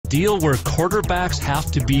deal where quarterbacks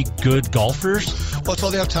have to be good golfers? Well, that's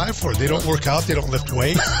all they have time for. They don't work out. They don't lift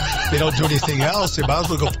weights. They don't do anything else. They might as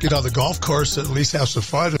well go get on the golf course and at least have some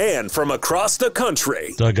fun. And from across the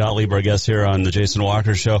country, Doug Gottlieb, our guest here on the Jason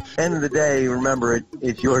Walker Show. End of the day, remember,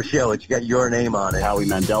 it's your show. It's got your name on it. Howie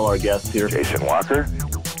Mandel, our guest here. Jason Walker,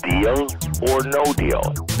 deal or no deal?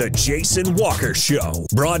 The Jason Walker Show,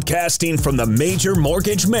 broadcasting from the Major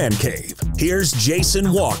Mortgage Man Cave. Here's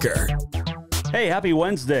Jason Walker. Hey, happy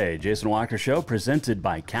Wednesday. Jason Walker Show, presented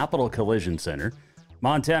by Capital Collision Center.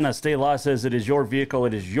 Montana state law says it is your vehicle,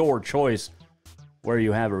 it is your choice. Where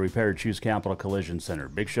you have it repaired, choose Capital Collision Center.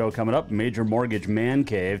 Big show coming up, Major Mortgage Man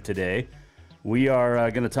Cave today. We are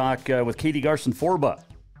going to talk with Katie Garcin-Forba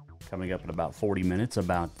coming up in about 40 minutes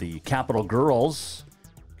about the Capital Girls.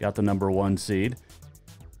 Got the #1 seed.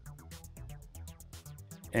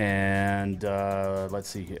 And let's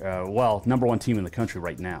see here. #1 team in the country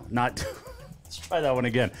right now. Not, let's try that one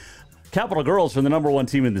again. Capital Girls from the #1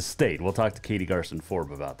 team in the state. We'll talk to Katie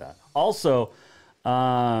Garcin-Forba about that. Also,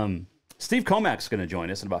 Steve Comac's going to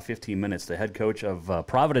join us in about 15 minutes, the head coach of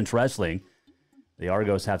Providence Wrestling. The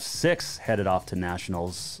Argos have 6 headed off to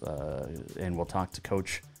nationals, and we'll talk to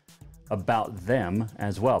Coach about them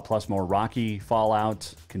as well, plus more Rocky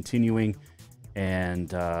fallout continuing.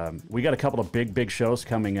 And we got a couple of big shows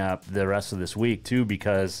coming up the rest of this week, too,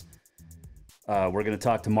 because we're going to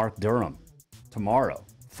talk to Mark Durham tomorrow,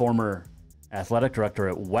 former athletic director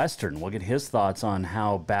at Western. We'll get his thoughts on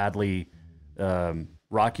how badly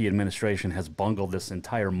Rocky administration has bungled this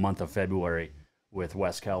entire month of February with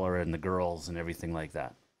Wes Keller and the girls and everything like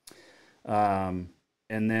that. And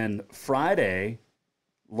then Friday,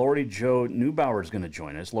 Lori Jo Neubauer is going to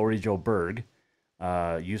join us. Lori Jo Berg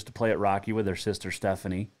used to play at Rocky with her sister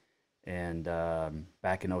Stephanie. And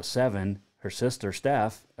back in 2007, her sister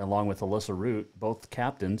Steph, along with Alyssa Root, both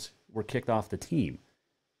captains, were kicked off the team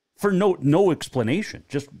for no explanation,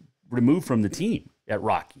 just removed from the team at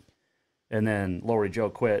Rocky. And then Lori Jo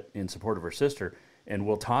quit in support of her sister. And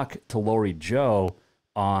we'll talk to Lori Jo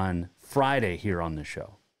on Friday here on the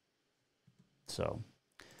show. So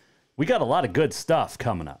we got a lot of good stuff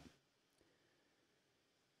coming up.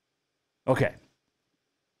 Okay.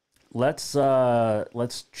 Let's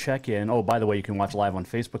check in. Oh, by the way, you can watch live on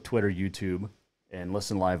Facebook, Twitter, YouTube, and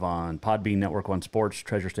listen live on Podbean, Network One Sports,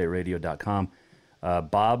 TreasureStateRadio.com.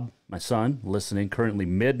 Bob, my son, listening currently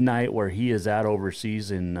midnight where he is at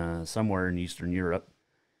overseas in somewhere in Eastern Europe,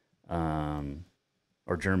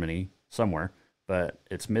 or Germany, somewhere. But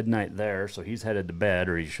it's midnight there, so he's headed to bed,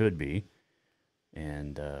 or he should be.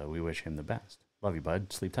 And we wish him the best. Love you,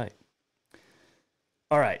 bud. Sleep tight.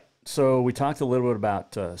 All right. So we talked a little bit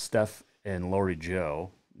about Steph and Lori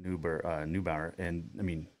Jo Neubauer. And, I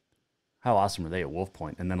mean, how awesome are they at Wolf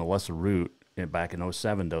Point? And then Alyssa Root, back in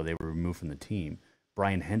 2007, though, they were removed from the team.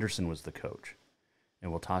 Brian Henderson was the coach.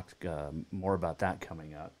 And we'll talk more about that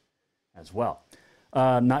coming up as well.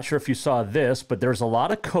 Not sure if you saw this, but there's a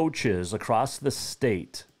lot of coaches across the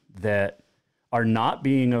state that are not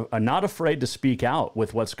afraid to speak out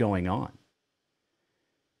with what's going on.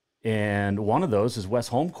 And one of those is Wes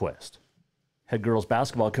Holmquist, head girls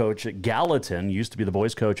basketball coach at Gallatin, used to be the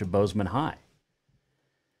boys coach at Bozeman High.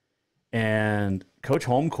 And Coach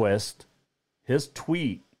Holmquist, his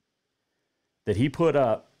tweet that he put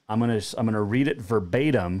up, I'm gonna read it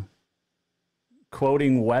verbatim,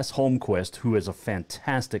 quoting Wes Holmquist, who is a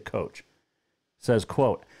fantastic coach. Says,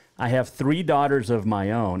 quote, "I have 3 daughters of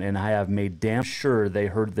my own, and I have made damn sure they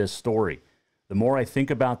heard this story. The more I think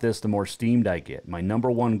about this, the more steamed I get. My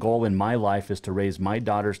 #1 goal in my life is to raise my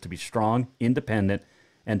daughters to be strong, independent,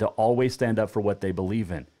 and to always stand up for what they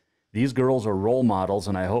believe in. These girls are role models,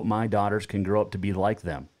 and I hope my daughters can grow up to be like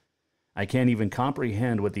them. I can't even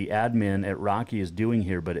comprehend what the admin at Rocky is doing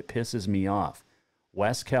here, but it pisses me off.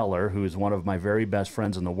 Wes Keller, who is one of my very best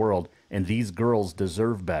friends in the world, and these girls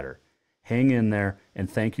deserve better. Hang in there, and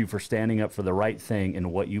thank you for standing up for the right thing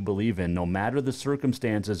and what you believe in, no matter the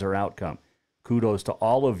circumstances or outcome. Kudos to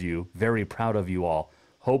all of you. Very proud of you all.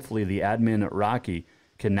 Hopefully the admin at Rocky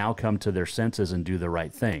can now come to their senses and do the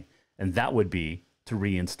right thing." And that would be to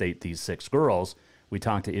reinstate these 6 girls. We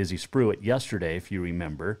talked to Izzy Spruitt yesterday, if you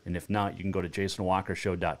remember. And if not, you can go to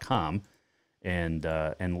jasonwalkershow.com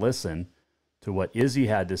and listen to what Izzy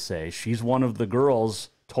had to say. She's one of the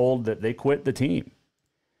girls told that they quit the team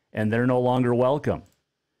and they're no longer welcome,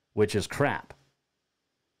 which is crap.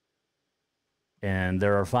 And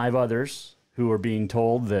there are 5 others who are being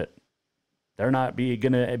told that they're not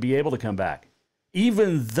going to be able to come back,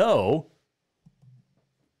 even though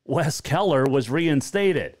Wes Keller was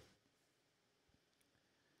reinstated.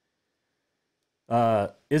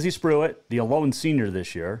 Izzy Spruitt, the alone senior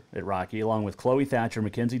this year at Rocky, along with Chloe Thatcher,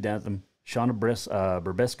 Mackenzie Dentham, Shauna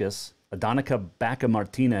Berbiscus, Adonica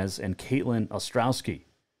Baca-Martinez, and Caitlin Ostrowski,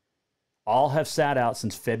 all have sat out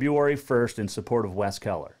since February 1st in support of Wes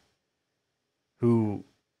Keller, who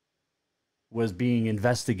was being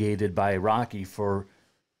investigated by Rocky for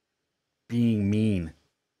being mean.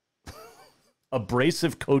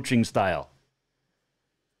 Abrasive coaching style.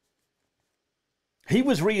 He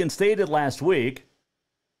was reinstated last week.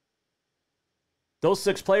 Those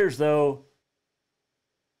 6 players, though,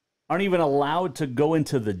 aren't even allowed to go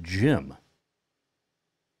into the gym.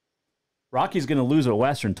 Rocky's going to lose at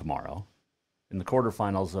Western tomorrow in the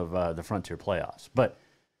quarterfinals of the Frontier playoffs. But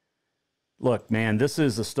look, man, this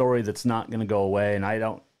is a story that's not going to go away, and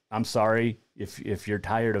I'm sorry if you're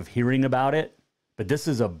tired of hearing about it, but this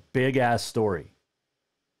is a big-ass story.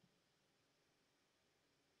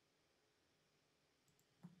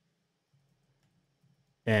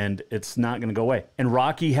 And it's not going to go away. And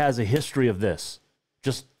Rocky has a history of this.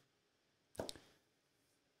 Just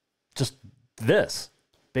this.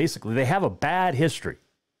 Basically, they have a bad history.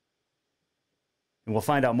 And we'll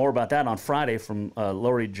find out more about that on Friday from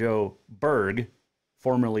Lori Jo Berg,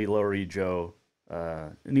 formerly Lori Jo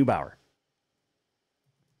Neubauer.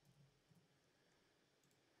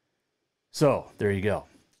 So, there you go.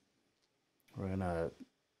 We're going to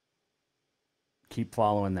keep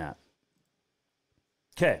following that.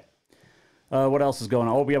 Okay. What else is going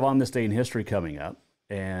on? Oh, we have On This Day in History coming up.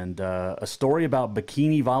 And a story about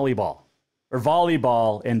bikini volleyball. Or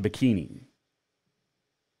volleyball and bikini.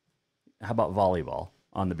 How about volleyball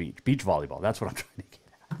on the beach? Beach volleyball. That's what I'm trying to get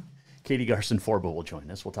at. Katie Garcin-Forba will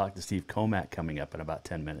join us. We'll talk to Steve Comack coming up in about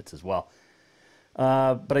 10 minutes as well.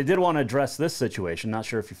 But I did want to address this situation. Not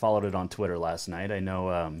sure if you followed it on Twitter last night. I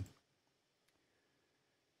know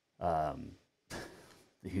I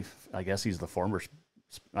guess he's the former,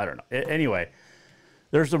 I don't know. Anyway,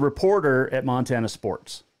 there's a reporter at Montana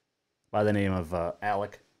Sports by the name of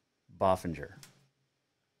Alec Boffinger.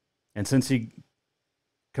 And since he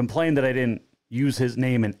complained that I didn't use his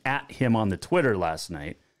name and at him on the Twitter last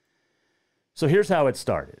night, so here's how it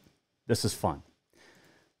started. This is fun.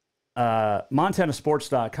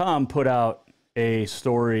 MontanaSports.com put out a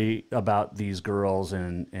story about these girls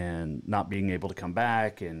and not being able to come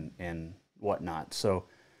back and whatnot. So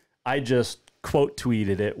I just quote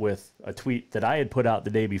tweeted it with a tweet that I had put out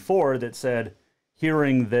the day before that said,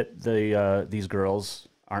 hearing that these girls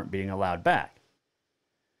aren't being allowed back.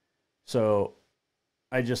 So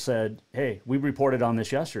I just said, hey, we reported on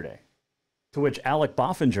this yesterday. To which Alec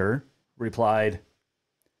Boffinger replied,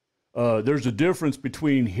 there's a difference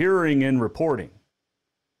between hearing and reporting.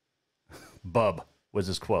 Bub was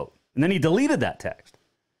his quote. And then he deleted that text.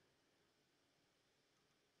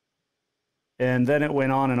 And then it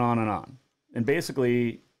went on and on and on. And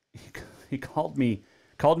basically, he called me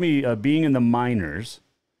being in the minors.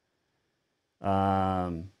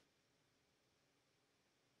 But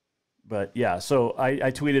yeah, so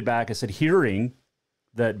I tweeted back, I said, hearing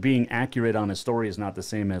that being accurate on a story is not the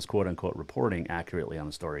same as quote unquote reporting accurately on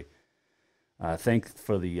a story. Thank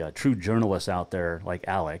for the true journalists out there like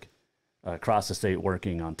Alec across the state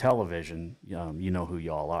working on television. You know who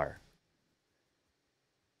y'all are.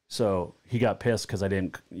 So he got pissed because I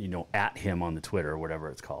didn't, at him on the Twitter or whatever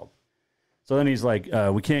it's called. So then he's like,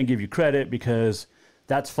 we can't give you credit because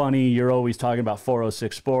that's funny. You're always talking about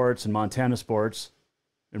 406 Sports and Montana Sports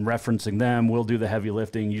and referencing them. We'll do the heavy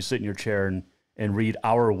lifting. You sit in your chair and read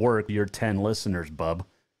our work, your 10 listeners, bub.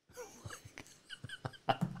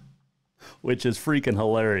 Which is freaking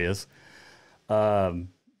hilarious.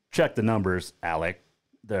 Check the numbers, Alec.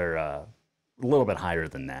 They're a little bit higher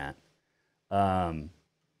than that.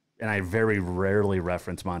 And I very rarely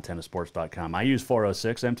reference MontanaSports.com. I use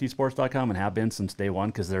 406 MTSports.com and have been since day one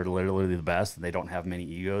because they're literally the best. And they don't have many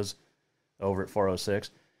egos over at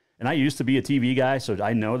 406. And I used to be a TV guy, so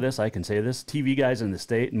I know this. I can say this. TV guys in the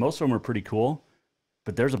state, and most of them are pretty cool,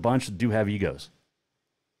 but there's a bunch that do have egos.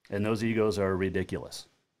 And those egos are ridiculous.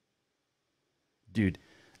 Dude,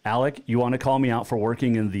 Alec, you want to call me out for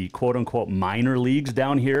working in the quote-unquote minor leagues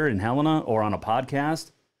down here in Helena or on a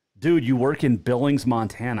podcast? Dude, you work in Billings,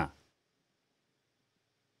 Montana.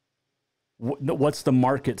 What's the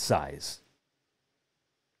market size?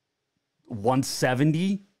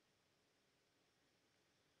 170?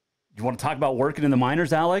 You want to talk about working in the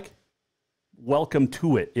minors, Alec? Welcome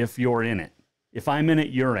to it if you're in it. If I'm in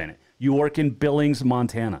it, you're in it. You work in Billings,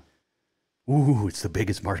 Montana. Ooh, it's the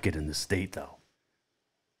biggest market in the state, though.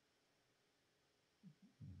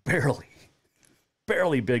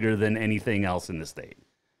 Barely bigger than anything else in the state.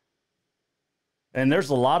 And there's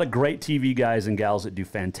a lot of great TV guys and gals that do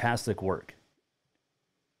fantastic work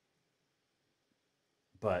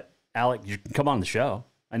But Alec, you can come on the show.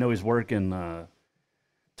 I know he's working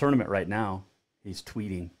tournament right now. He's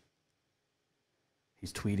tweeting.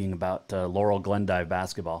 He's tweeting about Laurel Glendive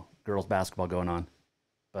basketball, girls basketball going on.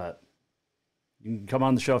 But you can come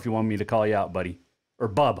on the show if you want me to call you out, buddy. Or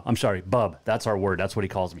Bub. I'm sorry, Bub. That's our word. That's what he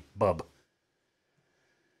calls me. Bub.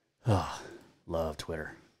 Oh, love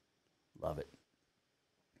Twitter. Love it.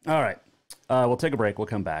 All right. We'll take a break. We'll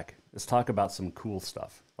come back. Let's talk about some cool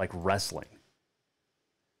stuff like wrestling.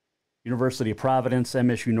 University of Providence,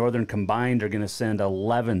 MSU Northern combined are going to send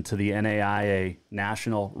 11 to the NAIA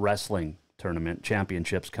National Wrestling Tournament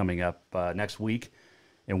Championships coming up next week.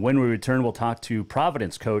 And when we return, we'll talk to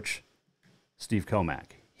Providence coach Steve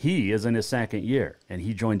Comack. He is in his second year, and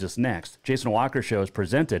he joins us next. Jason Walker Show is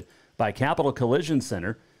presented by Capital Collision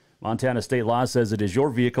Center. Montana state law says it is your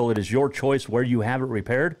vehicle. It is your choice where you have it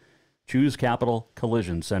repaired. Choose Capital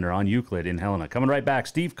Collision Center on Euclid in Helena. Coming right back,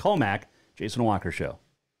 Steve Comack, Jason Walker Show.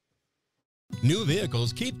 New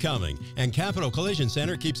vehicles keep coming, and Capital Collision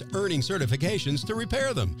Center keeps earning certifications to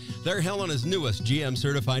repair them. They're Helena's newest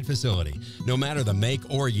GM-certified facility. No matter the make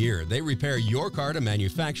or year, they repair your car to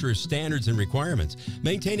manufacturer's standards and requirements,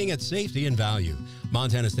 maintaining its safety and value.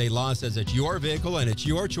 Montana state law says it's your vehicle and it's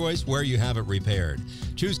your choice where you have it repaired.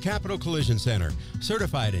 Choose Capital Collision Center,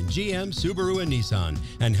 certified in GM, Subaru, and Nissan,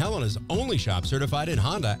 and Helena's only shop certified in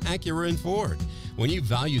Honda, Acura, and Ford. When you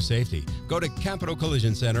value safety, go to Capital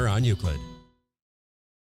Collision Center on Euclid.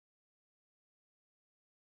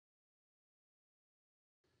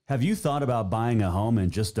 Have you thought about buying a home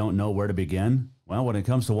and just don't know where to begin? Well, when it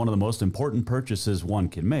comes to one of the most important purchases one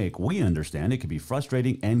can make, we understand it can be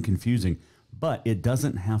frustrating and confusing, but it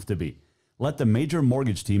doesn't have to be. Let the Major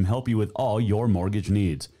Mortgage team help you with all your mortgage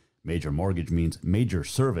needs. Major Mortgage means major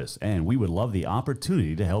service, and we would love the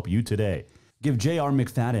opportunity to help you today. Give J.R.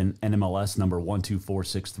 McFadden, NMLS number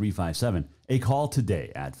 1246357, a call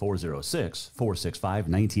today at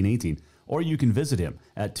 406-465-1918, or you can visit him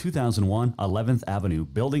at 2001 11th Avenue,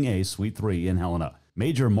 Building A, Suite 3 in Helena.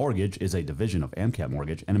 Major Mortgage is a division of AMCAP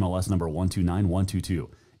Mortgage, NMLS number 129122,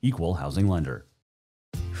 equal housing lender.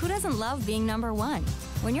 Who doesn't love being number one?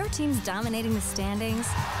 When your team's dominating the standings,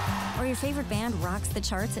 or your favorite band rocks the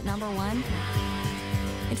charts at number one,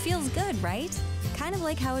 it feels good, right? Kind of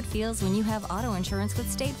like how it feels when you have auto insurance with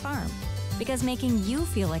State Farm. Because making you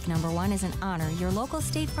feel like number one is an honor your local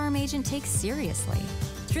State Farm agent takes seriously.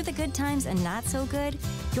 Through the good times and not so good,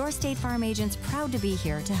 your State Farm agent's proud to be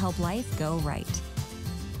here to help life go right.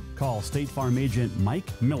 Call State Farm agent Mike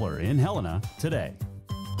Miller in Helena today.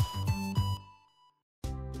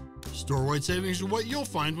 Store-wide savings are what you'll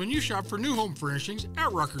find when you shop for new home furnishings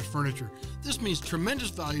at Rucker's Furniture. This means tremendous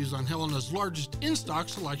values on Helena's largest in-stock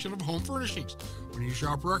selection of home furnishings. When you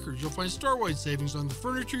shop Rucker's, you'll find store-wide savings on the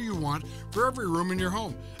furniture you want for every room in your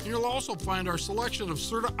home. And you'll also find our selection of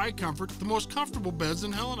Serta iComfort, the most comfortable beds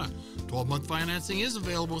in Helena. 12-month financing is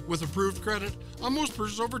available with approved credit on most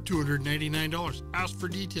purchases over $299. Ask for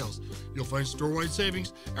details. You'll find store-wide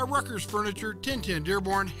savings at Rucker's Furniture, 1010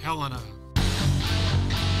 Dearborn, Helena.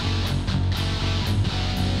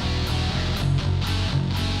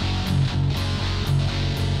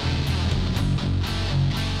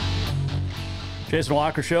 Jason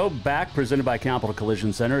Walker Show, back, presented by Capital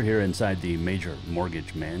Collision Center here inside the Major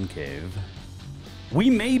Mortgage Man Cave. We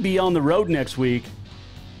may be on the road next week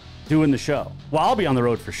doing the show. Well, I'll be on the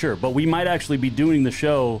road for sure, but we might actually be doing the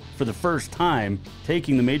show for the first time,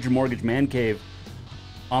 taking the Major Mortgage Man Cave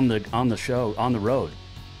on the road.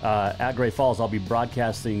 At Great Falls, I'll be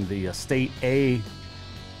broadcasting the State A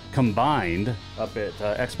combined up at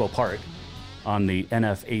Expo Park on the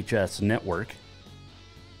NFHS network.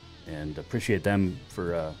 And appreciate them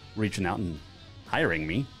for reaching out and hiring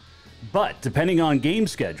me. But depending on game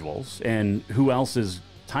schedules and who else is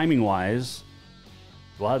timing-wise,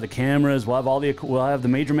 we'll have the cameras, we'll have the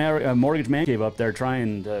Major Mortgage Man Cave up there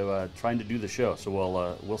trying to do the show. So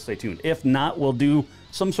we'll stay tuned. If not, we'll do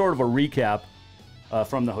some sort of a recap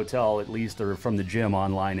from the hotel at least, or from the gym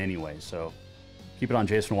online anyway. So keep it on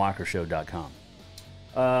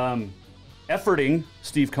JasonWalkershow.com. Efforting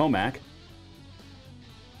Steve Comack.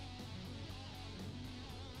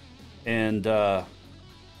 And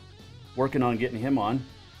working on getting him on,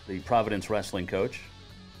 the Providence wrestling coach.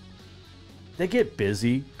 They get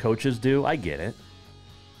busy, coaches do, I get it.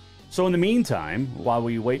 So in the meantime, while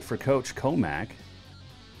we wait for Coach Comack,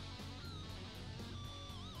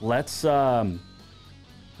 let's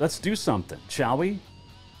do something, shall we?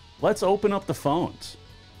 Let's open up the phones.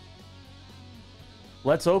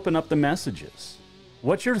 Let's open up the messages.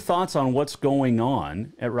 What's your thoughts on what's going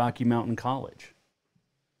on at Rocky Mountain College?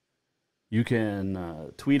 You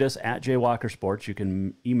can tweet us at JWalkerSports. You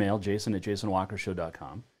can email Jason at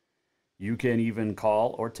jasonwalkershow.com. You can even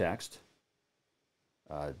call or text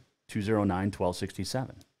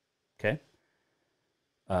 209-1267. Okay?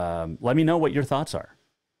 Let me know what your thoughts are.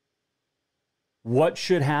 What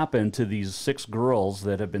should happen to these 6 girls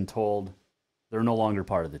that have been told they're no longer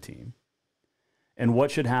part of the team? And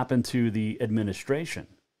what should happen to the administration?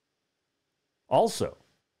 Also,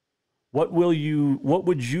 what would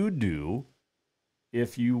you do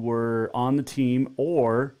if you were on the team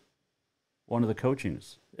or one of the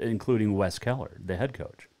coachings, including Wes Keller, the head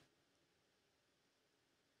coach?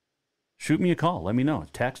 Shoot me a call. Let me know.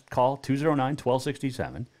 Text, call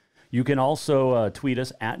 209-1267. You can also tweet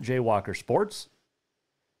us at JWalkerSports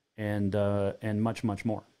and much, much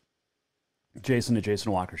more. Jason at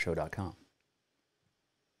jasonwalkershow.com.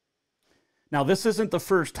 Now, this isn't the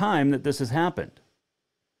first time that this has happened.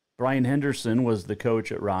 Brian Henderson was the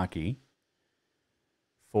coach at Rocky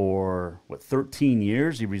for, 13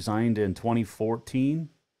 years? He resigned in 2014,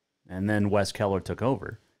 and then Wes Keller took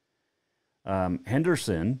over.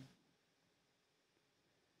 Henderson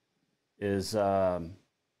is had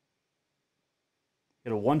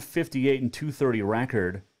a 158 and 230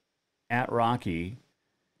 record at Rocky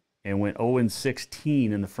and went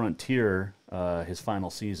 0-16 in the Frontier his final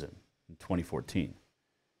season in 2014.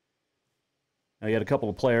 Now, you had a couple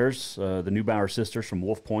of players, the Neubauer sisters from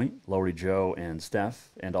Wolf Point, Lori Jo and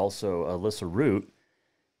Steph, and also Alyssa Root.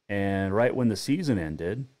 And right when the season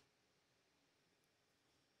ended,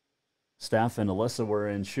 Steph and Alyssa were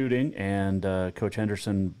in shooting, and Coach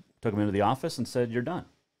Henderson took them into the office and said, "You're done."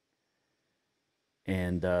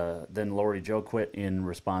 And then Lori Jo quit in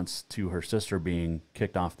response to her sister being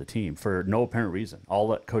kicked off the team for no apparent reason. All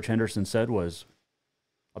that Coach Henderson said was,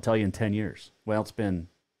 "I'll tell you in 10 years. Well, it's been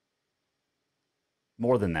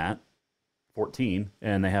more than that, 14,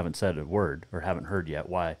 and they haven't said a word or haven't heard yet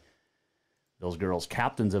why those girls,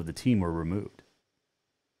 captains of the team, were removed.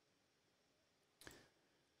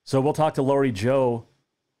 So we'll talk to Lori Jo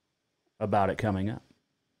about it coming up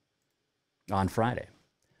on Friday.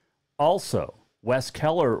 Also,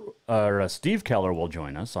 Steve Keller will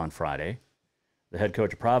join us on Friday, the head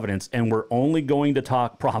coach of Providence, and we're only going to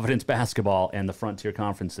talk Providence basketball and the Frontier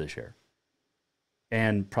Conference this year,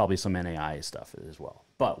 and probably some NAI stuff as well.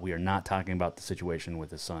 But we are not talking about the situation with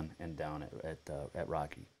his son and down at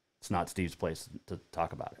Rocky. It's not Steve's place to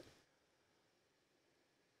talk about it.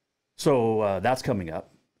 So that's coming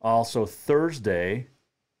up. Also, Thursday,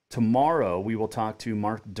 tomorrow, we will talk to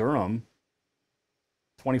Mark Durham,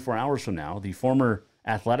 24 hours from now, the former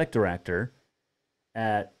athletic director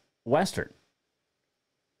at Western.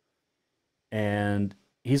 And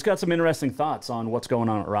he's got some interesting thoughts on what's going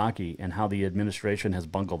on at Rocky and how the administration has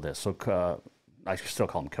bungled this. So I still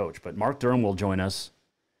call him coach, but Mark Durham will join us.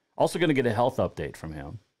 Also going to get a health update from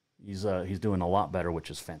him. He's doing a lot better, which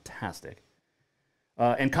is fantastic.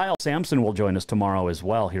 And Kyle Sampson will join us tomorrow as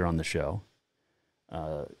well here on the show.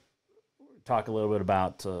 Talk a little bit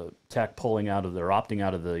about Tech opting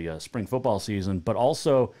out of the spring football season, but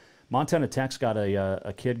also Montana Tech's got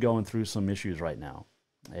a kid going through some issues right now,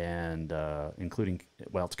 and including,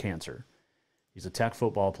 it's cancer. He's a Tech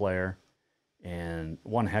football player and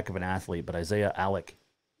one heck of an athlete, but Isaiah Alec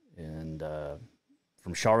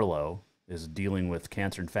from Charlo is dealing with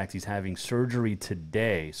cancer. In fact, he's having surgery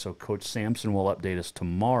today, so Coach Sampson will update us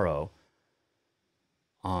tomorrow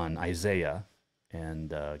on Isaiah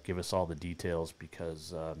and give us all the details,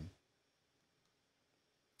 because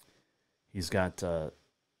he's got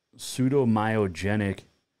pseudomyogenic,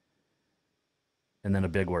 and then a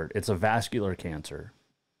big word. It's a vascular cancer.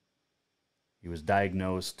 He was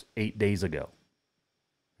diagnosed 8 days ago,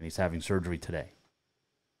 and he's having surgery today.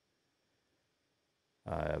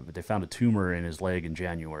 But they found a tumor in his leg in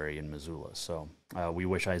January in Missoula. So we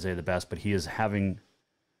wish Isaiah the best, but he is having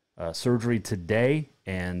surgery today,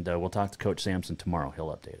 and we'll talk to Coach Sampson tomorrow.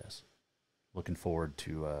 He'll update us. Looking forward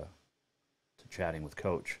to chatting with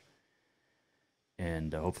Coach,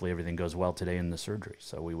 and hopefully everything goes well today in the surgery.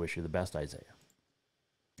 So we wish you the best, Isaiah.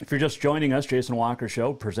 If you're just joining us, Jason Walker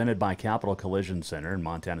Show, presented by Capital Collision Center, and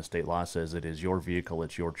Montana State Law says it is your vehicle,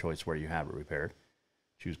 it's your choice where you have it repaired.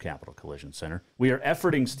 Choose Capital Collision Center. We are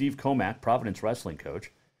efforting Steve Comack, Providence wrestling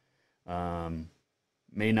coach.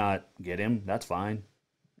 May not get him. That's fine.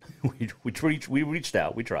 we reached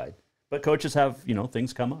out. We tried. But coaches have,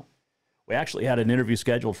 things come up. We actually had an interview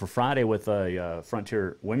scheduled for Friday with a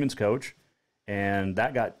Frontier women's coach, and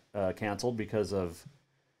that got canceled because of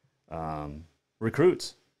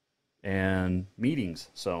recruits and meetings.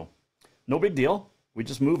 So no big deal. We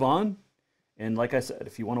just move on. And like I said,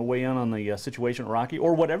 if you want to weigh in on the situation at Rocky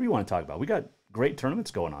or whatever you want to talk about, we got great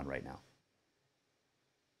tournaments going on right now.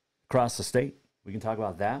 across the state. We can talk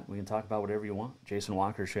about that. We can talk about whatever you want. Jason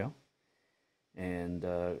Walker Show. And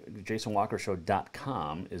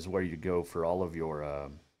JasonWalkerShow.com is where you go for all of your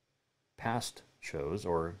past shows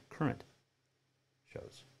or current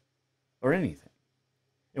shows or anything.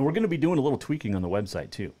 And we're going to be doing a little tweaking on the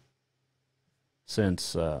website too.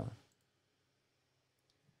 Since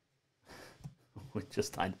we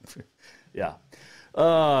just, yeah.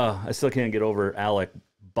 I still can't get over Alec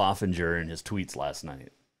Boffinger and his tweets last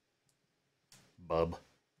night. Bub.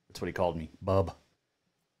 That's what he called me. Bub.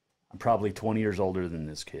 I'm probably 20 years older than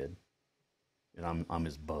this kid. And I'm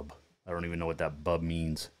his bub. I don't even know what that bub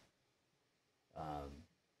means.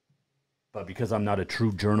 But because I'm not a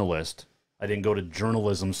true journalist, I didn't go to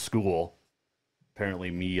journalism school.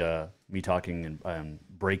 Apparently me talking and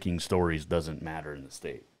breaking stories doesn't matter in the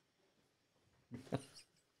state.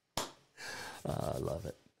 I love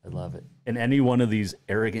it. I love it. And any one of these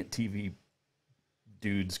arrogant TV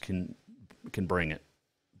dudes can bring it.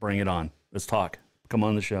 Bring it on. Let's talk. Come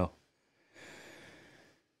on the show.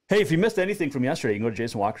 Hey, if you missed anything from yesterday, you can go to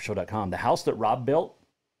JasonWalkerShow.com. The house that Rob built,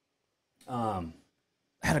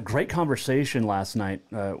 had a great conversation last night,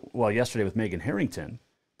 yesterday with Megan Harrington,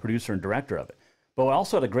 producer and director of it. But I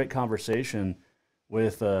also had a great conversation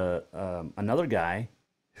with another guy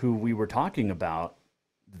who we were talking about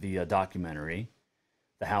the documentary,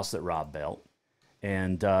 The House That Rob Built.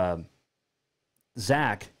 And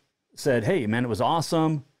Zach said, hey, man, it was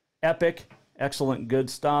awesome, epic, excellent, good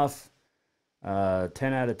stuff.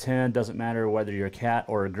 10 out of 10, doesn't matter whether you're a cat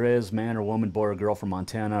or a grizz, man or woman, boy or girl from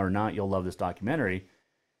Montana or not, you'll love this documentary.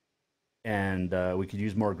 And we could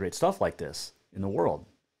use more great stuff like this in the world.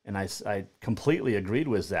 And I completely agreed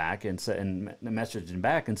with Zach and messaged him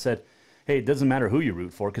back and said, hey, it doesn't matter who you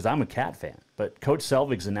root for because I'm a Cat fan. But Coach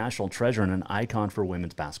Selvig's a national treasure and an icon for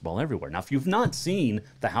women's basketball everywhere. Now, if you've not seen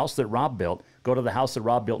The House That Rob Built, go to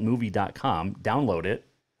thehousethatrobbuiltmovie.com, download it,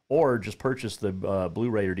 or just purchase the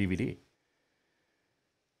Blu-ray or DVD.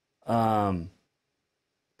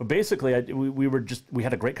 But basically, we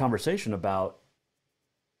had a great conversation about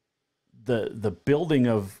the building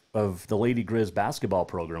of the Lady Grizz basketball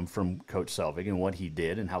program from Coach Selvig and what he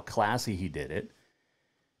did and how classy he did it,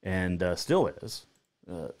 and still is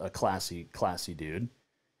a classy dude.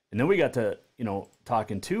 And then we got to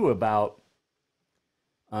talking too about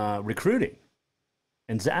recruiting,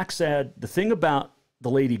 and Zach said the thing about the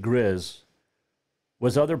Lady Grizz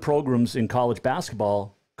was other programs in college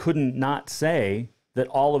basketball couldn't not say that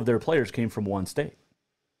all of their players came from one state.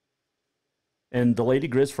 And the Lady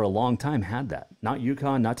Grizz for a long time had that. Not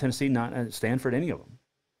UConn, not Tennessee, not Stanford, any of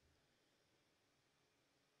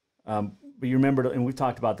them. But you remember, and we've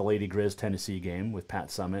talked about the Lady Grizz Tennessee game with Pat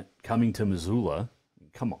Summitt coming to Missoula.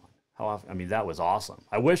 Come on. How often? I mean, that was awesome.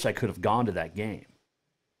 I wish I could have gone to that game.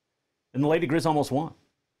 And the Lady Grizz almost won.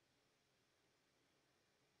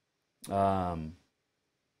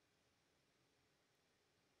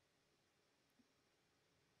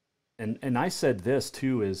 And I said this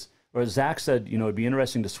too or Zach said, it'd be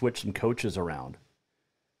interesting to switch some coaches around,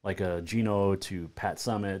 like a Gino to Pat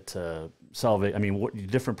Summitt to Selvig. I mean,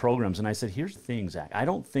 different programs. And I said, here's the thing, Zach. I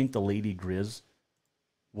don't think the Lady Grizz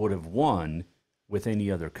would have won with any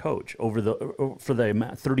other coach for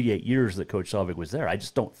the 38 years that Coach Selvig was there. I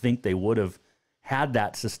just don't think they would have had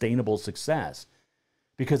that sustainable success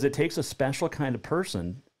because it takes a special kind of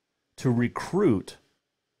person to recruit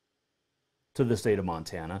to the state of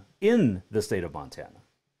Montana, in the state of Montana.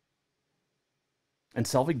 And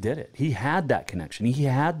Selvig did it. He had that connection. He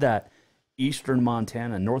had that eastern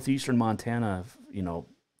Montana, northeastern Montana,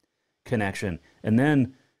 connection. And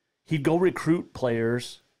then he'd go recruit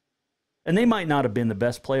players, and they might not have been the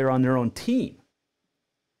best player on their own team,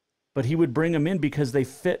 but he would bring them in because they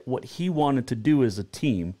fit what he wanted to do as a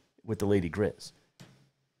team with the Lady Grizz.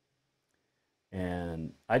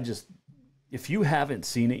 And if you haven't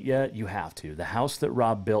seen it yet, you have to.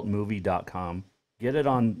 TheHouseThatRobBuiltMovie.com. Get it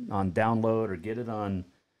on download or get it on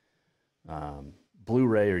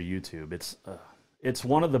Blu-ray or YouTube. It's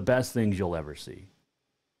one of the best things you'll ever see.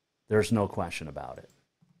 There's no question about it.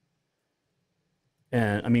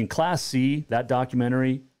 And I mean, Class C, that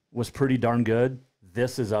documentary was pretty darn good.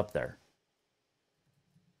 This is up there.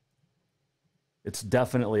 It's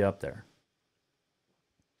definitely up there.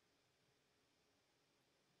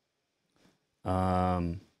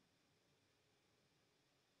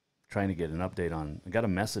 Trying to get an update on. I got a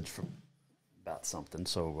message about something.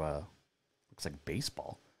 So looks like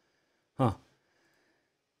baseball, huh?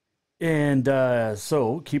 And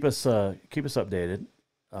so keep us updated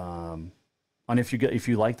on if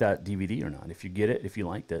you like that DVD or not. If you get it, if you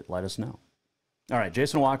liked it, let us know. All right,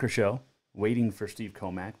 Jason Walker Show. Waiting for Steve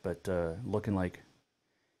Comack, but looking like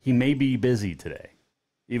he may be busy today,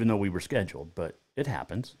 even though we were scheduled, but it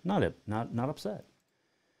happens. Not upset.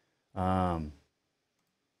 Yeah.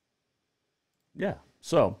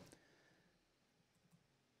 So,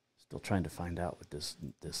 still trying to find out what this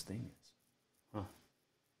thing is. Huh.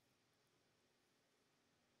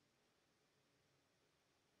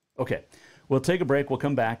 Okay. We'll take a break. We'll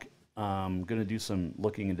come back. I'm going to do some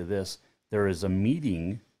looking into this. There is a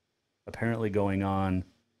meeting apparently going on.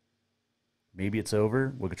 Maybe it's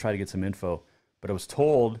over. We'll try to get some info. But I was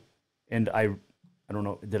told, and I don't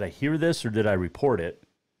know, did I hear this or did I report it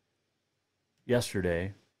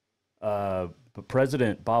yesterday? But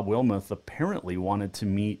President Bob Wilmuth apparently wanted to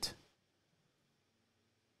meet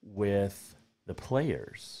with the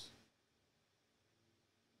players.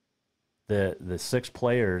 The 6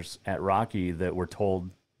 players at Rocky that were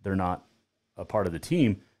told they're not a part of the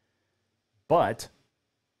team, but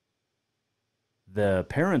the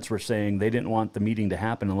parents were saying they didn't want the meeting to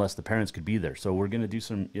happen unless the parents could be there. So we're going to do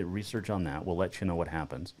some research on that. We'll let you know what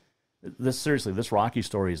happens. Seriously, this Rocky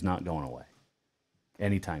story is not going away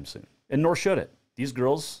anytime soon, and nor should it. These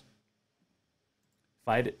girls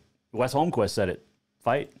fight it. Wes Holmquist said it.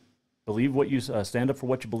 Fight. Believe what you stand up for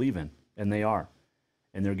what you believe in, and they are.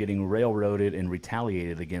 And they're getting railroaded and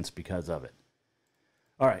retaliated against because of it.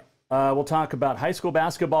 All right. We'll talk about high school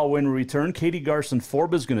basketball when we return. Katie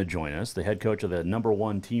Garcin-Forba is going to join us, the head coach of the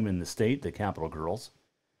 #1 team in the state, the Capital Girls,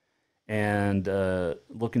 and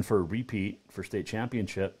looking for a repeat for state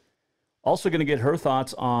championship. Also going to get her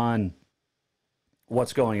thoughts on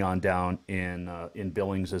what's going on down in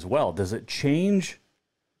Billings as well. Does it change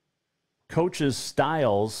coaches'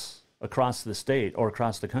 styles across the state or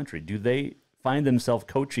across the country? Do they find themselves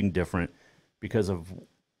coaching different because of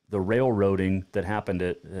the railroading that happened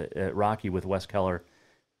at Rocky with Wes Keller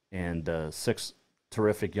and 6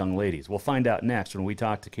 terrific young ladies? We'll find out next when we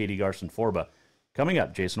talk to Katie Garcin-Forba. Coming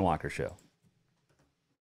up, Jason Walker Show.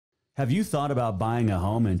 Have you thought about buying a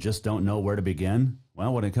home and just don't know where to begin?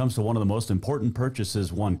 Well, when it comes to one of the most important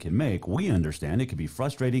purchases one can make, we understand it can be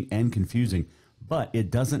frustrating and confusing, but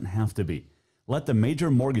it doesn't have to be. Let the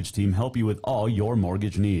Major Mortgage team help you with all your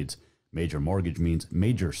mortgage needs. Major Mortgage means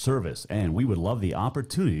major service, and we would love the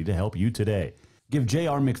opportunity to help you today. Give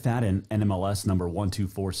J.R. McFadden, NMLS number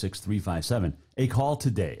 1246357, a call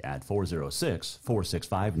today at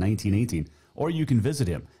 406-465-1918, or you can visit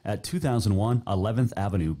him at 2001 11th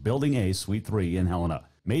Avenue, Building A, Suite 3 in Helena.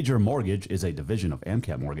 Major Mortgage is a division of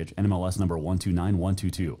AMCAP Mortgage, NMLS number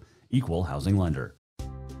 129122, equal housing lender.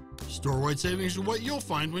 Store-wide savings are what you'll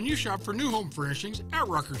find when you shop for new home furnishings at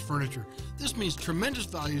Rucker's Furniture. This means tremendous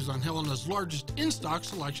values on Helena's largest in-stock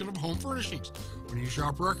selection of home furnishings. When you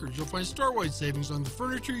shop Rucker's, you'll find store-wide savings on the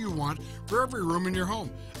furniture you want for every room in your home.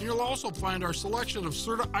 And you'll also find our selection of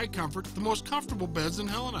Serta iComfort, the most comfortable beds in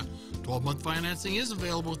Helena. 12-month financing is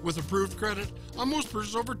available with approved credit on most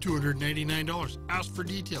purchases over $289. Ask for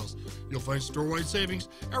details. You'll find store-wide savings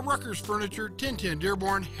at Rucker's Furniture, 1010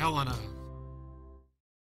 Dearborn, Helena.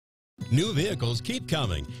 New vehicles keep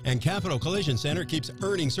coming, and Capital Collision Center keeps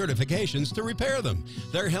earning certifications to repair them.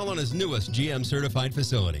 They're Helena's newest GM-certified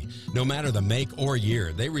facility. No matter the make or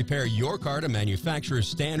year, they repair your car to manufacturer's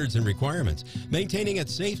standards and requirements, maintaining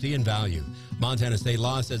its safety and value. Montana state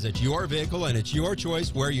law says it's your vehicle and it's your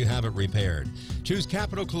choice where you have it repaired. Choose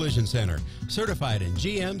Capital Collision Center, certified in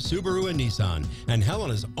GM, Subaru, and Nissan, and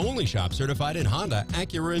Helena's only shop certified in Honda,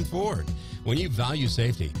 Acura, and Ford. When you value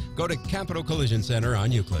safety, go to Capital Collision Center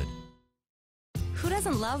on Euclid. Who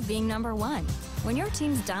doesn't love being #1? When your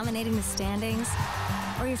team's dominating the standings,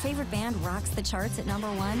 or your favorite band rocks the charts at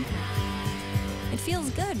 #1, it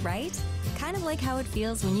feels good, right? Kind of like how it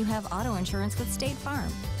feels when you have auto insurance with State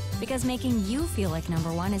Farm. Because making you feel like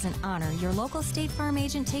 #1 is an honor your local State Farm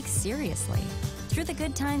agent takes seriously. Through the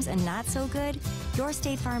good times and not so good, your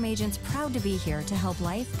State Farm agent's proud to be here to help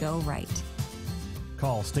life go right.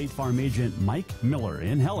 Call State Farm agent Mike Miller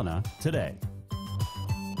in Helena today.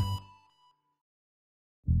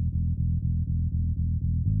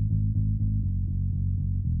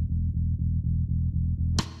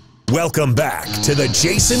 Welcome back to the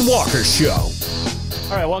Jason Walker Show.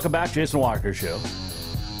 All right, welcome back, Jason Walker Show.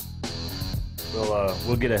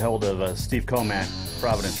 We'll get a hold of Steve Comack,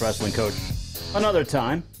 Providence wrestling coach, another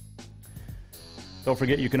time. Don't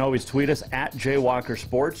forget, you can always tweet us at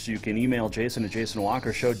JWalkerSports. You can email Jason at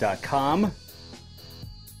JasonWalkerShow.com.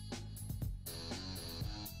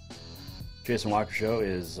 Jason Walker Show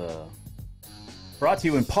is brought to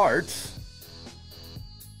you in part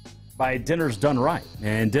by Dinner's Done Right.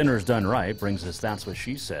 And Dinner's Done Right brings us That's What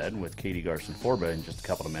She Said with Katie Garcin-Forba in just a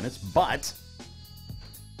couple of minutes. But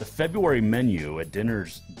the February menu at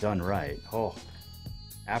Dinner's Done Right,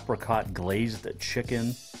 apricot glazed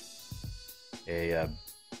chicken, a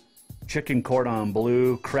chicken cordon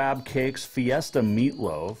bleu, crab cakes, fiesta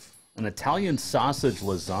meatloaf, an Italian sausage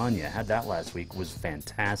lasagna. Had that last week. Was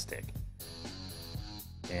fantastic.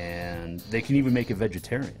 And they can even make it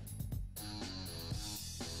vegetarian.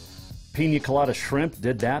 Pina colada shrimp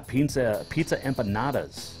did that. Pizza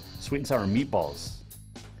empanadas, sweet and sour meatballs.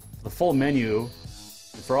 For the full menu,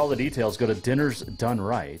 and for all the details, go to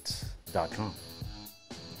dinnersdoneright.com.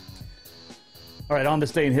 All right, on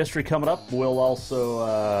this day in history coming up, we'll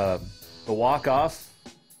also the walk-off.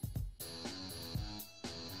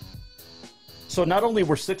 So not only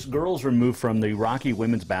were 6 girls removed from the Rocky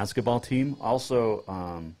women's basketball team,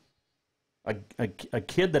 also a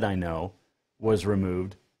kid that I know was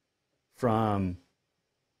removed from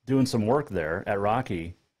doing some work there at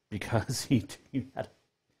Rocky because he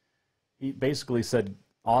basically said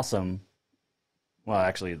awesome. Well,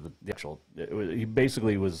 actually, he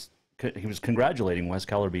basically was congratulating Wes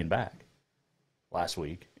Keller being back last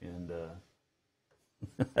week, and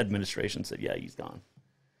administration said, "Yeah, he's gone."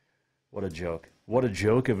 What a joke! What a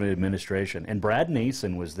joke of an administration. And Brad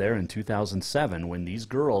Nason was there in 2007 when these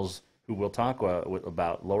girls, who we'll talk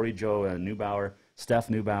about, Lori Jo Neubauer, Steph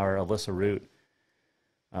Neubauer, Alyssa Root,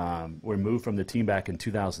 were moved from the team back in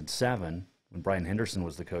 2007 when Brian Henderson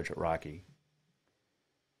was the coach at Rocky.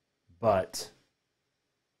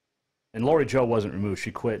 And Lori Jo wasn't removed.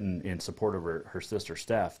 She quit in support of her sister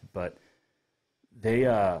Steph. But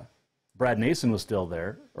Brad Nason was still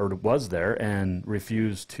there, or was there, and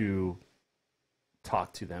refused to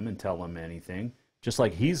talk to them and tell them anything. Just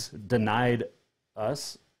like he's denied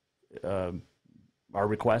us our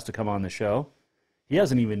request to come on the show. He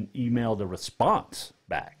hasn't even emailed a response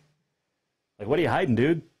back. Like, what are you hiding,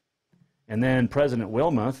 dude? And then President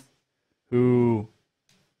Wilmoth, who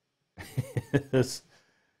he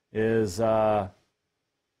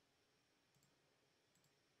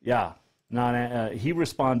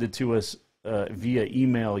responded to us via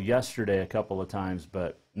email yesterday a couple of times,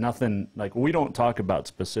 but nothing, like, we don't talk about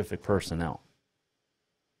specific personnel.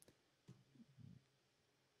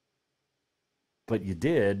 But you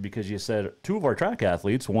did, because you said 2 of our track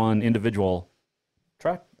athletes won individual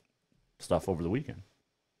track stuff over the weekend.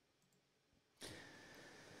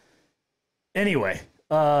 Anyway,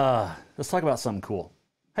 let's talk about something cool.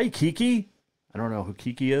 Hey, Kiki. I don't know who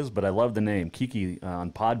Kiki is, but I love the name. Kiki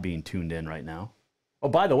on Podbean tuned in right now. Oh,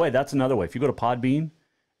 by the way, that's another way. If you go to Podbean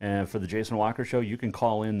for the Jason Walker Show, you can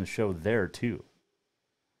call in the show there too.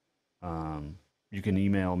 You can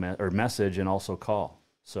email or message and also call.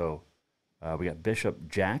 So we got Bishop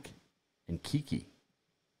Jack and Kiki.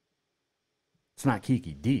 It's not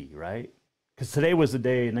Kiki D, right? Because today was the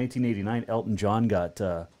day in 1989 Elton John got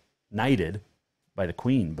knighted by the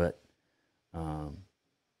Queen, but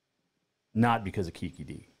not because of Kiki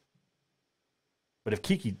D. But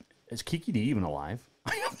is Kiki D even alive?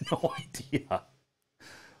 I have no idea.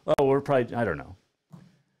 Oh, we're probably, I don't know.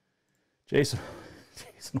 Jason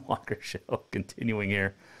Walker Show continuing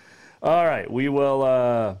here. All right,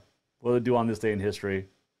 we'll do on this day in history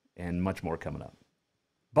and much more coming up.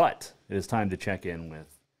 But it is time to check in with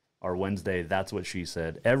our Wednesday, That's What She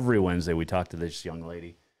Said. Every Wednesday we talk to this young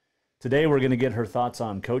lady. Today we're going to get her thoughts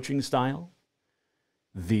on coaching style,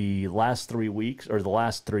 the last 3 weeks, or the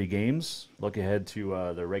last 3 games. Look ahead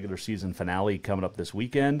to the regular season finale coming up this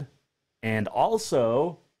weekend. And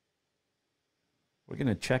also, we're going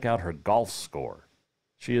to check out her golf score.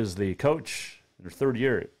 She is the coach in her 3rd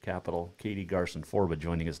year at Capital, Katie Garcin-Forba,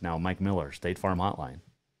 joining us now. Mike Miller, State Farm Hotline.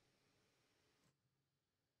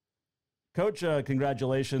 Coach,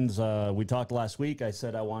 congratulations. We talked last week. I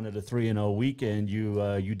said I wanted a 3-0 week, and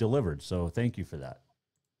you delivered. So thank you for that.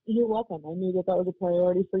 You're welcome. I knew that was a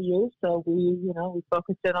priority for you, so we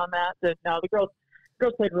focused in on that. And now the girls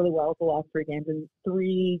played really well the last 3 games, and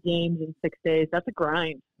 3 games in 6 days. That's a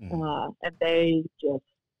grind, and they just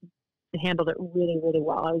handled it really, really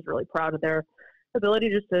well. I was really proud of their ability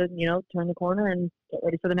just to turn the corner and get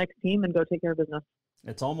ready for the next team and go take care of business.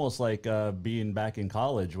 It's almost like being back in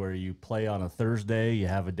college, where you play on a Thursday, you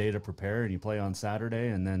have a day to prepare, and you play on Saturday,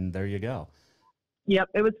 and then there you go. Yep.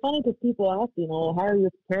 It was funny because people asked, how are you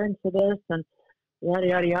preparing for this? And yada,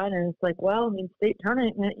 yada, yada. And it's like, well, I mean, state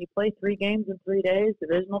tournament, you play 3 games in 3 days.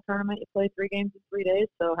 Divisional tournament, you play 3 games in 3 days.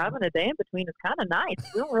 So having a day in between is kind of nice.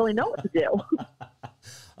 We don't really know what to do.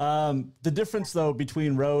 The difference, though,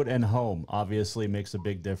 between road and home obviously makes a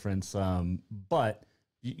big difference. But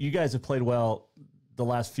you guys have played well the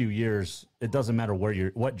last few years. It doesn't matter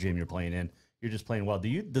what gym you're playing in. You're just playing well.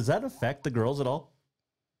 Does that affect the girls at all?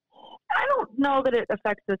 know that it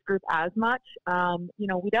affects this group as much.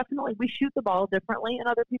 We shoot the ball differently in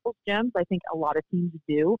other people's gyms. I think a lot of teams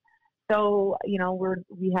do. So,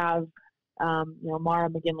 we have, Mara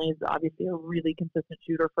McGinley is obviously a really consistent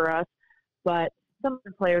shooter for us, but some of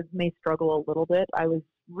the players may struggle a little bit. I was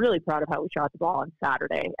really proud of how we shot the ball on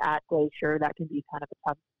Saturday at Glacier. That can be kind of a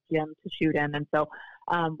tough gym to shoot in. And so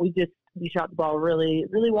we shot the ball really,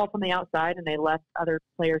 really well from the outside, and they left other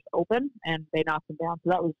players open and they knocked them down.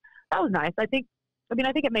 So that was nice. I think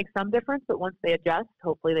it makes some difference, but once they adjust,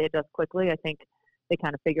 hopefully they adjust quickly. I think they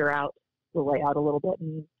kind of figure out the layout a little bit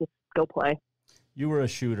and just go play. You were a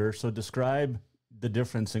shooter, so describe the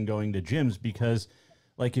difference in going to gyms, because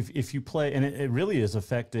like if you play, and it really is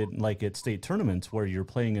affected like at state tournaments where you're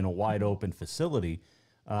playing in a wide open facility,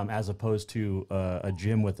 as opposed to a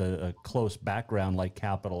gym with a close background like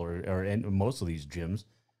Capital or most of these gyms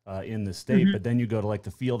in the state. But then you go to like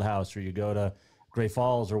the field house or you go to Great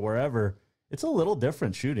Falls or wherever, it's a little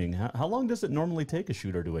different shooting. How long does it normally take a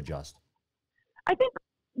shooter to adjust? I think,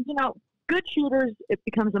 good shooters, it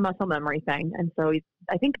becomes a muscle memory thing. And so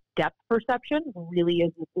I think depth perception really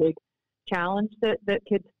is a big challenge that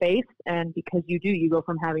kids face. And because you go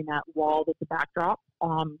from having that wall that's a backdrop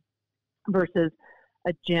versus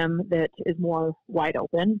a gym that is more wide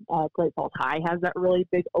open. Great Falls High has that really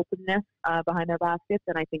big openness behind their baskets,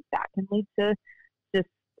 and I think that can lead to just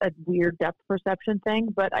a weird depth perception thing.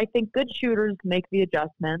 But I think good shooters make the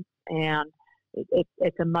adjustments, and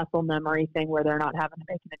it's a muscle memory thing where they're not having to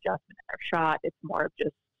make an adjustment in their shot. It's more of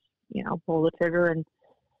just, pull the trigger and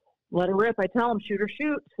let it rip. I tell them, shoot or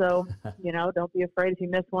shoot. So, don't be afraid if you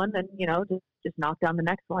miss one, then, just knock down the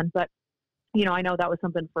next one. But, I know that was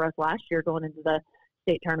something for us last year going into the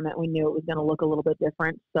state tournament. We knew it was going to look a little bit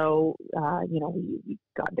different. So, we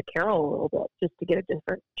got into Carroll a little bit just to get a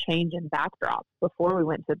different change in backdrop before we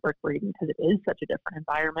went to Brick Breeden, because it is such a different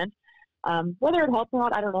environment. Whether it helps or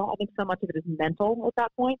not, I don't know. I think so much of it is mental at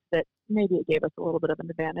that point that maybe it gave us a little bit of an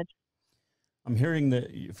advantage. I'm hearing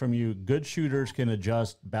that from you, good shooters can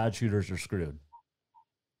adjust, bad shooters are screwed.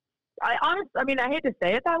 I hate to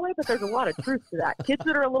say it that way, but there's a lot of truth to that. Kids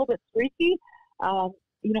that are a little bit streaky,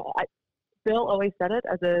 Bill always said it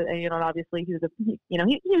as obviously he was a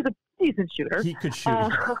decent shooter. He could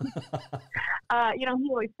shoot. He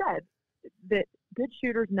always said that good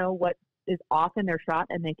shooters know what is off in their shot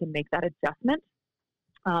and they can make that adjustment.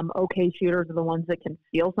 Okay shooters are the ones that can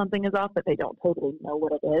feel something is off, but they don't totally know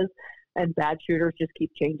what it is. And bad shooters just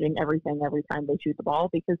keep changing everything every time they shoot the ball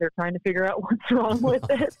because they're trying to figure out what's wrong with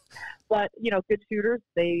it. But, good shooters,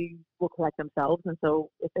 they will correct themselves. And so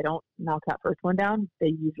if they don't knock that first one down, they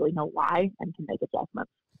usually know why and can make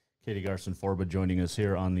adjustments. Katie Garcin-Forba joining us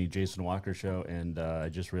here on the Jason Walker Show. And I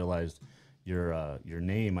just realized your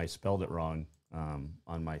name, I spelled it wrong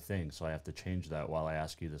on my thing. So I have to change that while I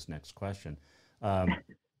ask you this next question. But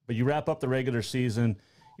you wrap up the regular season.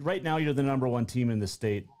 Right now, you're the number one team in the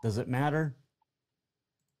state. Does it matter?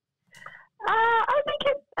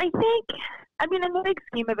 In the big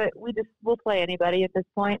scheme of it, we'll play anybody at this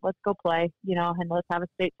point. Let's go play, and let's have a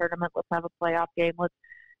state tournament. Let's have a playoff game. Let's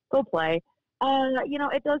go play.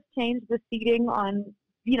 It does change the seeding on,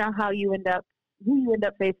 who you end up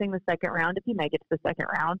facing the second round if you make it to the second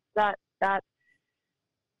round. That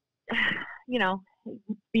it'd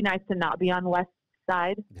be nice to not be on West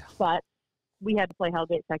side, but we had to play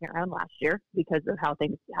Hellgate second round last year because of how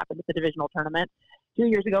things happened at the divisional tournament. 2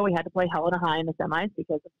 years ago, we had to play Helena High in the semis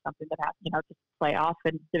because of something that happened, just playoff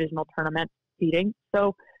and divisional tournament seeding.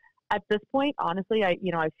 So at this point, honestly, I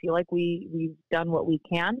feel like we've done what we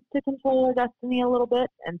can to control our destiny a little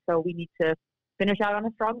bit. And so we need to finish out on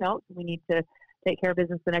a strong note. We need to take care of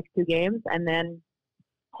business the next two games and then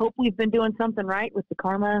hope we've been doing something right with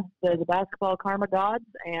the basketball karma gods,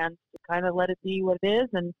 and kind of let it be what it is.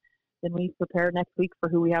 And then we prepare next week for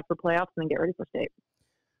who we have for playoffs and then get ready for state.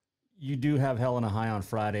 You do have Helena High on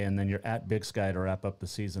Friday, and then you're at Big Sky to wrap up the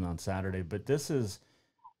season on Saturday. But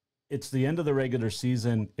it's the end of the regular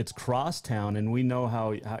season. It's crosstown, and we know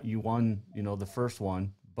how you won, the first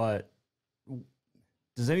one. But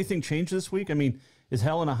does anything change this week? Is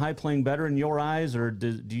Helena High playing better in your eyes, or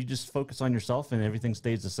do you just focus on yourself and everything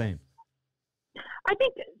stays the same? I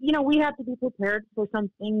think, we have to be prepared for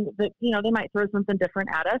something that, they might throw something different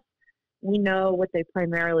at us. We know what they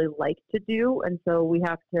primarily like to do, and so we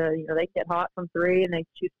have to, they get hot from three and they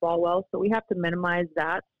shoot the ball well, so we have to minimize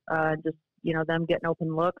that, them getting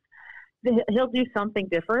open looks. He'll do something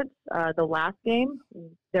different. The last game,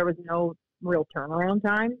 there was no real turnaround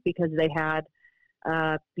time because they had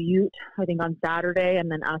Butte, I think, on Saturday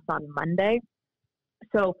and then us on Monday.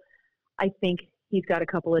 So I think he's got a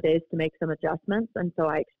couple of days to make some adjustments, and so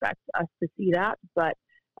I expect us to see that. But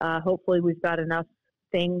hopefully we've got enough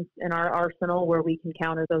things in our arsenal where we can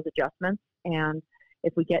counter those adjustments. And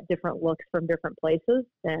if we get different looks from different places,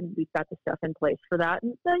 then we've got the stuff in place for that.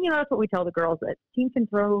 And then, that's what we tell the girls, that teams can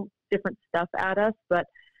throw different stuff at us, but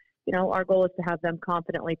our goal is to have them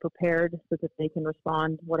confidently prepared so that they can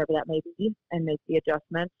respond, whatever that may be, and make the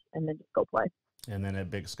adjustments and then just go play. And then at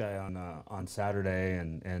Big Sky on Saturday,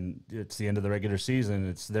 and it's the end of the regular season.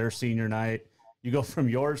 It's their senior night. You go from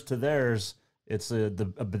yours to theirs. It's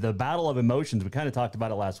the battle of emotions. We kind of talked about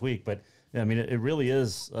it last week, but I mean, it really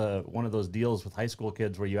is one of those deals with high school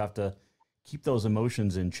kids where you have to keep those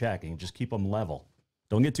emotions in check and just keep them level.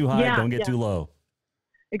 Don't get too high. Don't get too low.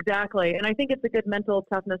 Exactly. And I think it's a good mental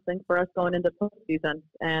toughness thing for us going into postseason.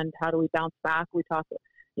 And how do we bounce back? We talked,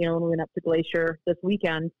 when we went up to Glacier this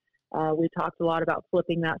weekend, we talked a lot about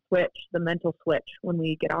flipping that switch, the mental switch. When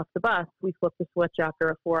we get off the bus, we flip the switch after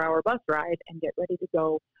a 4-hour bus ride and get ready to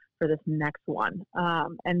go for this next one.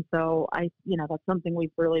 And so that's something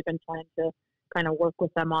we've really been trying to kind of work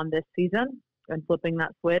with them on this season, and flipping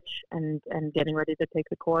that switch and getting ready to take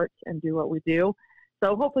the court and do what we do.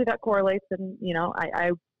 So hopefully that correlates. And,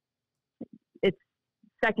 it's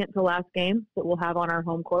second to last game that we'll have on our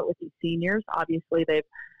home court with these seniors. Obviously they've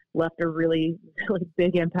left a really, really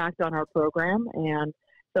big impact on our program. And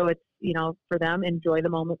so it's, for them, enjoy the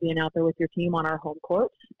moment being out there with your team on our home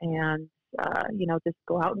court, and, just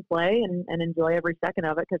go out and play and enjoy every second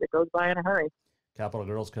of it, because it goes by in a hurry. Capital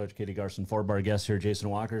Girls coach Katie Garcin-Forba, our guest here, Jason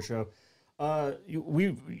Walker Show. About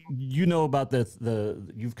you've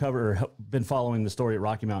covered or been following the story at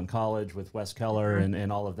Rocky Mountain College with Wes Keller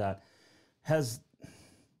and all of that. Has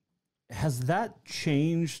that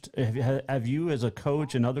changed? Have you as a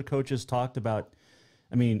coach and other coaches talked about,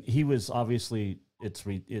 I mean, he was obviously, it's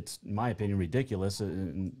in my opinion, ridiculous.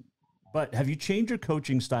 But have you changed your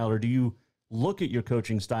coaching style, or do you look at your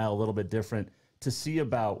coaching style a little bit different to see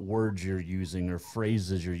about words you're using or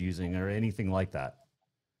phrases you're using or anything like that?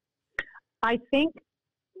 I think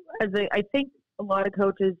a lot of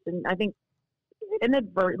coaches, and I think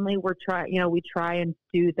inadvertently we try and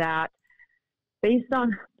do that based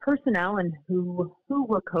on personnel and who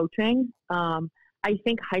we're coaching. I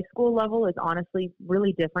think high school level is honestly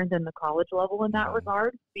really different than the college level in that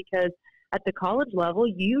regard, because at the college level,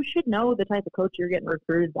 you should know the type of coach you're getting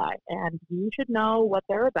recruited by, and you should know what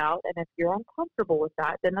they're about. And if you're uncomfortable with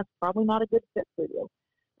that, then that's probably not a good fit for you.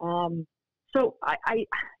 So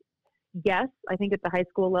yes, I think at the high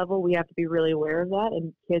school level, we have to be really aware of that,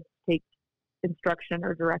 and kids take instruction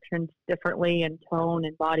or directions differently, and tone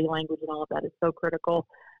and body language and all of that is so critical.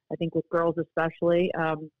 I think with girls especially,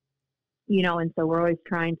 and so we're always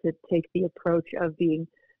trying to take the approach of being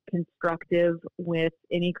constructive with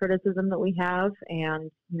any criticism that we have,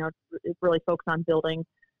 and, really focus on building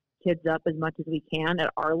kids up as much as we can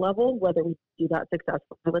at our level. Whether we do that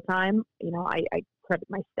successfully all the time, I credit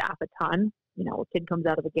my staff a ton. A kid comes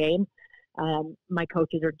out of a game, my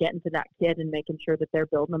coaches are getting to that kid and making sure that they're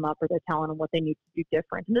building them up, or they're telling them what they need to do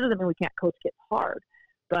different. And it doesn't mean we can't coach kids hard,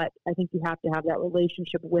 but I think you have to have that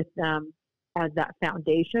relationship with them as that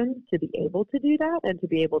foundation to be able to do that, and to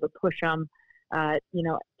be able to push them,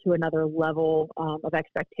 to another level of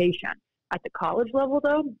expectation. At the college level,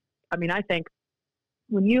 though, I mean, I think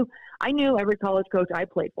I knew every college coach I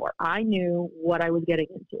played for. I knew what I was getting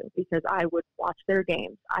into, because I would watch their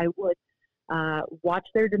games. I would watch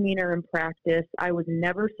their demeanor in practice. I was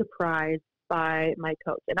never surprised by my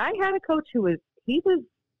coach. And I had a coach he was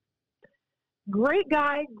great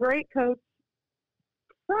guy, great coach,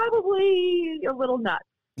 probably a little nuts,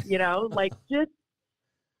 like just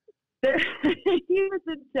he was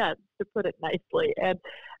intense, to put it nicely, and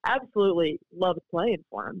absolutely loved playing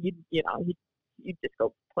for him. You'd just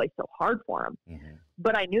go play so hard for him. Mm-hmm.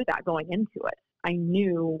 But I knew that going into it. I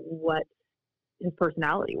knew what his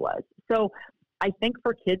personality was. So I think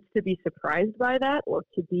for kids to be surprised by that, or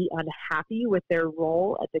to be unhappy with their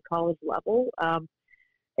role at the college level,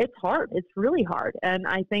 it's hard. It's really hard. And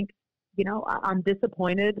I think, I'm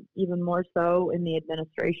disappointed even more so in the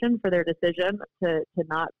administration for their decision to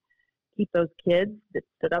not keep those kids that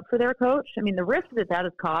stood up for their coach. I mean, the risk that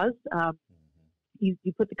has caused, you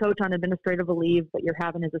put the coach on administrative leave, but you're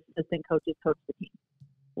having his assistant coaches coach the team.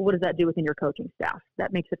 Well, what does that do within your coaching staff?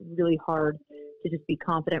 That makes it really hard to just be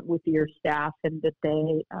confident with your staff, and that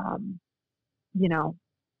they,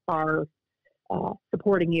 are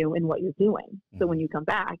supporting you in what you're doing. Mm-hmm. So when you come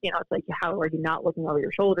back, it's like, how are you not looking over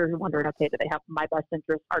your shoulders and wondering, okay, do they have my best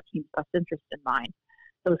interest, our team's best interest in mind?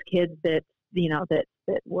 Those kids that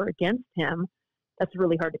were against him, that's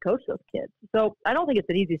really hard to coach those kids. So I don't think it's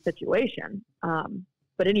an easy situation.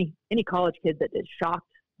 But any college kid that is shocked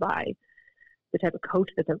by the type of coach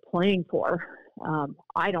that they're playing for,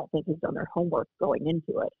 I don't think has done their homework going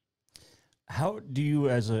into it. How do you,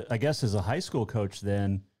 as a high school coach,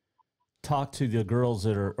 then talk to the girls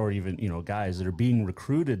that are, or even, guys that are being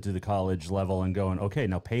recruited to the college level and going, okay,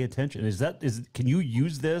 now pay attention. Can you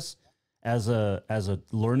use this as a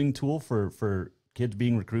learning tool for kids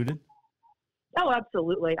being recruited? Oh,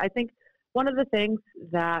 absolutely. I think one of the things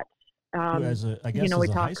that, as a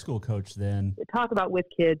high school coach, then we talk about with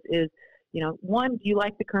kids is, one, do you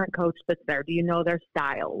like the current coach that's there? Do you know their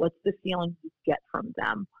style? What's the feeling you get from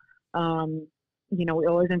them? We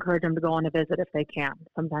always encourage them to go on a visit if they can.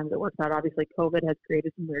 Sometimes it works out. Obviously, COVID has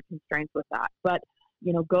created some weird constraints with that. But,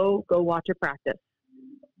 go watch a practice.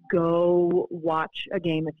 Go watch a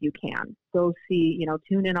game if you can. Go see,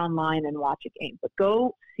 tune in online and watch a game. But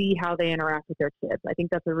go see how they interact with their kids. I think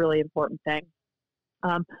that's a really important thing.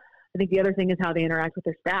 I think the other thing is how they interact with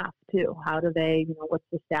their staff, too. How do they, what's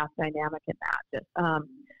the staff dynamic in that?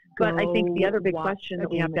 But I think the other big question that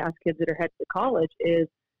we have to ask kids that are headed to college is,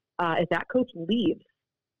 if that coach leaves,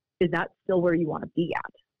 is that still where you want to be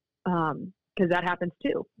at? Because that happens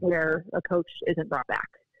too, where a coach isn't brought back.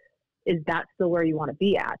 Is that still where you want to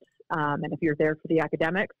be at? And if you're there for the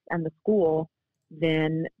academics and the school,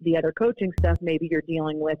 then the other coaching stuff, maybe you're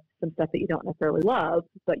dealing with some stuff that you don't necessarily love,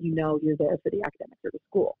 but you're there for the academics or the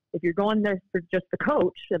school. If you're going there for just the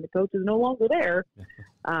coach and the coach is no longer there,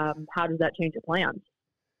 how does that change your plans?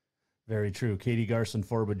 Very true. Katie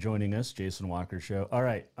Garcin-Forba joining us, Jason Walker Show. All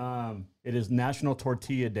right. It is National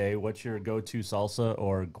Tortilla Day. What's your go-to salsa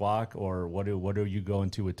or guac, or what are you going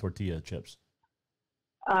to with tortilla chips?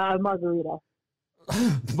 Margarita.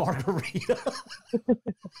 Margarita.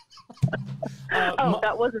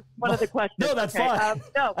 That wasn't one of the questions. No, that's okay. fine.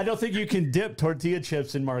 No. I don't think you can dip tortilla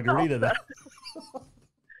chips in margarita. No,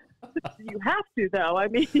 you have to, though. I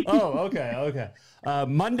mean. Oh, okay.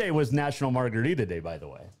 Monday was National Margarita Day, by the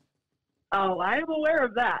way. Oh, I'm aware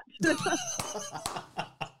of that.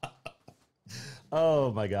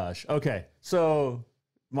 Oh, my gosh. Okay, so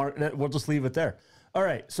we'll just leave it there. All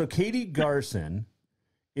right, so Katie Garcin,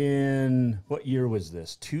 in what year was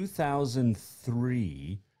this?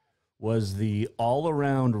 2003 was the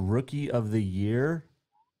all-around Rookie of the Year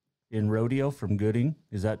in rodeo from Gooding.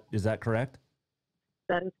 Is that correct?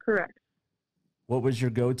 That is correct. What was your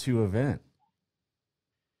go-to event?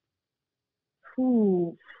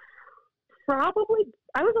 Probably,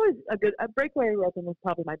 I was always a breakaway roping was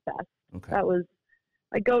probably my best. Okay. That was,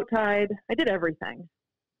 I goat tied. I did everything.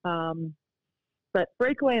 But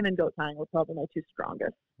breakaway and then goat tying were probably my two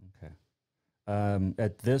strongest. Okay.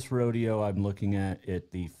 At this rodeo, I'm looking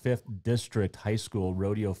at the 5th District High School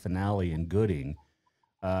Rodeo Finale in Gooding.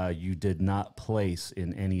 You did not place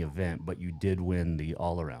in any event, but you did win the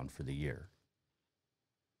all-around for the year.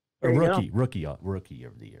 Rookie of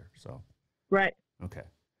the year. So. Right. Okay.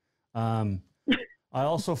 I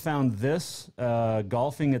also found this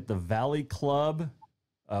golfing at the Valley Club,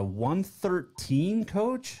 113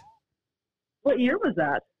 coach. What year was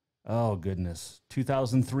that? Oh, goodness.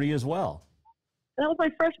 2003 as well. That was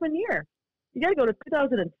my freshman year. You got to go to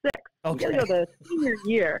 2006. Okay. You got to go to the senior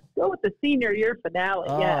year. Go with the senior year finale.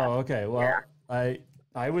 Oh, yeah. Okay. Well, yeah.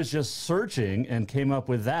 I was just searching and came up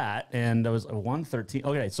with that, and I was a 113.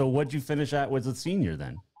 Okay, so what'd you finish at as a senior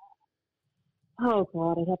then? Oh,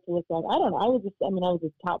 God, I'd have to look back. I don't know. I was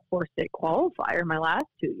a top 4 state qualifier my last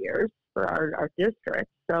 2 years for our district.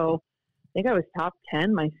 So I think I was top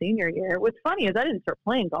 10 my senior year. What's funny is I didn't start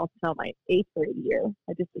playing golf until my 8th grade year.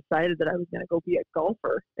 I just decided that I was going to go be a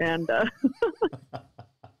golfer. And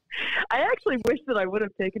I actually wish that I would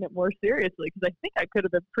have taken it more seriously because I think I could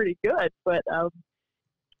have been pretty good. But, I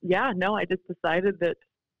just decided that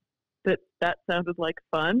sounded like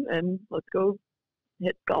fun, and let's go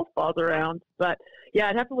hit golf balls around. But yeah,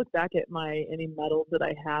 I'd have to look back at any medals that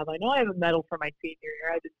I have. I know I have a medal for my senior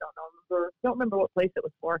year. I just don't remember what place it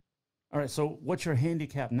was for. All right. So what's your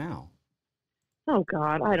handicap now? Oh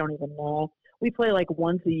God, I don't even know. We play like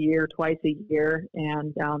once a year, twice a year.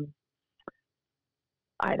 And,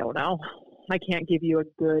 I don't know. I can't give you a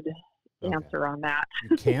good answer on that.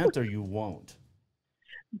 You can't, or you won't?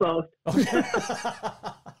 Both. Okay.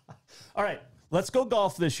 All right. Let's go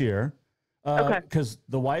golf this year. Okay. Because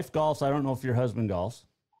the wife golfs. I don't know if your husband golfs.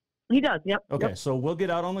 He does. Yep. Okay. Yep. So we'll get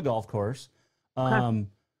out on the golf course. Okay.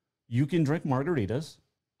 You can drink margaritas.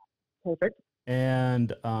 Perfect.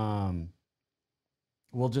 And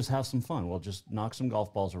we'll just have some fun. We'll just knock some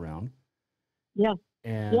golf balls around. Yeah.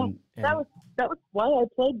 And that was why I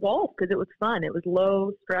played golf, because it was fun. It was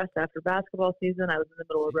low stress after basketball season. I was in the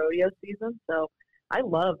middle of rodeo season, so I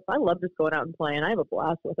love just going out and playing. I have a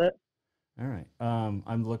blast with it. All right.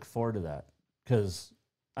 I'm looking forward to that because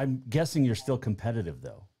I'm guessing you're still competitive,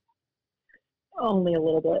 though. Only a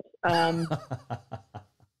little bit.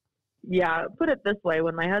 Yeah, put it this way.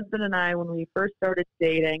 When my husband and I, when we first started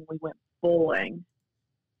dating, we went bowling,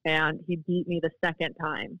 and he beat me the second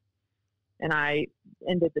time. And I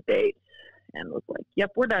ended the date and was like,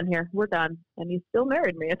 yep, we're done here. We're done. And he still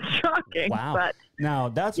married me. It's shocking. Wow. But now,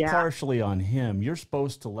 that's partially on him. You're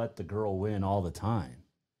supposed to let the girl win all the time.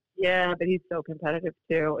 Yeah, but he's so competitive,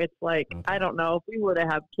 too. It's like, okay. I don't know. If we were to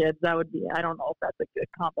have kids, that would be, I don't know if that's a good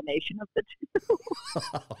combination of the two.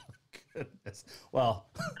 Oh, goodness. Well,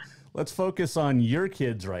 let's focus on your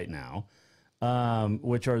kids right now,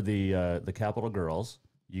 which are the Capital girls.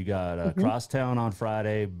 You got Crosstown on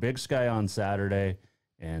Friday, Big Sky on Saturday,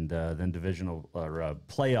 and then divisional or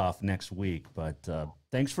playoff next week. But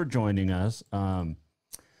thanks for joining us.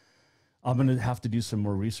 I'm going to have to do some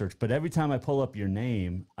more research. But every time I pull up your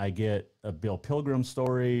name, I get a Bill Pilgrim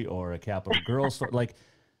story or a Capital Girls story. Like,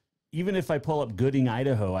 even if I pull up Gooding,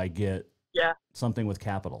 Idaho, I get something with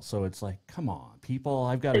Capital. So it's like, come on, people,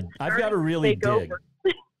 I've got to really dig.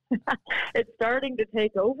 It's starting to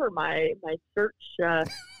take over my search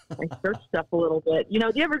my search stuff a little bit. You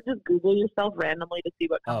know, do you ever just Google yourself randomly to see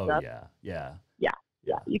what comes up?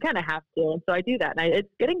 Yeah, you kind of have to. And so I do that. And it's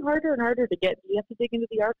getting harder and harder to get. You have to dig into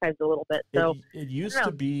the archives a little bit. So it used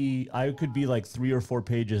to be, I could be like 3 or 4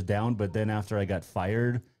 pages down, but then after I got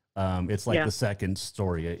fired, it's like the second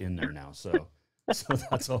story in there now. So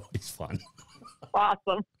that's always fun.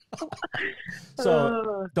 Awesome.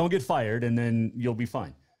 So don't get fired and then you'll be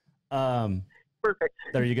fine. Perfect.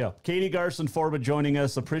 There you go. Katie Garcin-Forba joining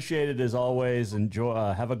us. Appreciate it as always.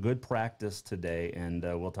 Enjoy. Have a good practice today, and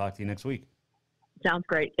we'll talk to you next week. Sounds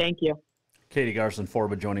great. Thank you. Katie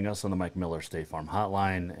Garcin-Forba joining us on the Mike Miller State Farm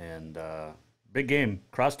Hotline. And big game,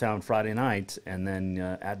 Crosstown Friday night, and then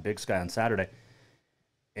at Big Sky on Saturday.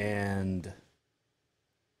 And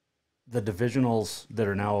the divisionals that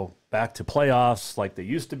are now back to playoffs like they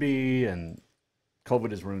used to be, and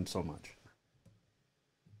COVID has ruined so much.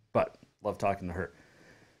 But love talking to her.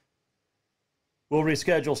 We'll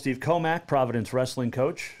reschedule Steve Comack, Providence wrestling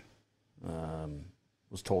coach.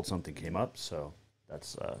 Was told something came up, so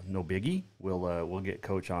that's no biggie. We'll get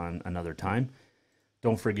Coach on another time.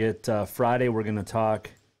 Don't forget, Friday we're going to talk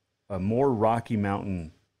more Rocky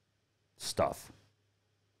Mountain stuff.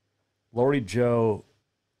 Lori Jo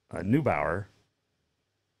Neubauer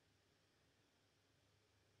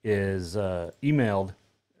is emailed.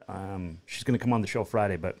 She's going to come on the show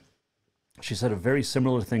Friday, but she said a very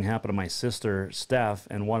similar thing happened to my sister, Steph,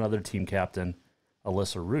 and one other team captain,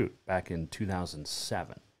 Alyssa Root, back in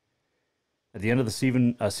 2007. At the end of the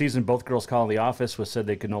season, both girls called the office was said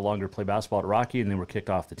they could no longer play basketball at Rocky, and they were kicked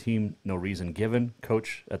off the team. No reason given.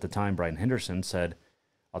 Coach at the time, Brian Henderson, said,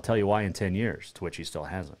 "I'll tell you why in 10 years," to which he still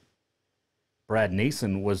hasn't. Brad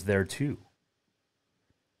Nason was there too.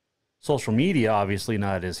 Social media, obviously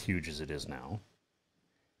not as huge as it is now.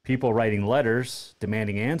 People writing letters,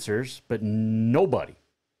 demanding answers, but nobody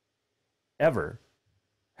ever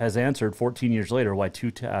has answered 14 years later why 2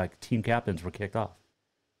 team captains were kicked off.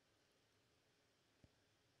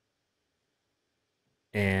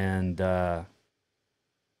 And so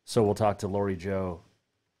we'll talk to Lori Jo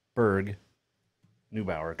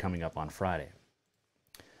Neubauer coming up on Friday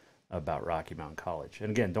about Rocky Mountain College. And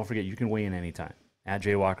again, don't forget, you can weigh in anytime. At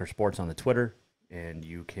Jaywalker Sports on the Twitter. And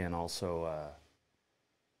you can also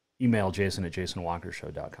email Jason at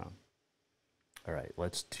jasonwalkershow.com. All right,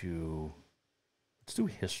 let's do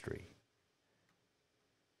history.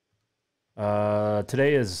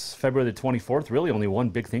 Today is February the 24th. Really only one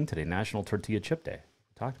big thing today, National Tortilla Chip Day.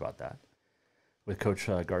 We talked about that with Coach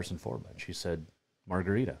Garcin-Forba. She said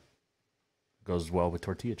margarita goes well with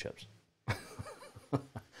tortilla chips.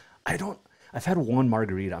 I've had one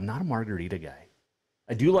margarita. I'm not a margarita guy.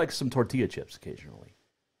 I do like some tortilla chips occasionally.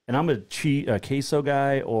 And I'm a queso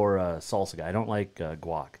guy or a salsa guy. I don't like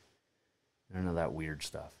guac. I don't know that weird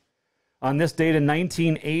stuff. On this date in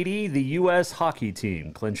 1980, the U.S. hockey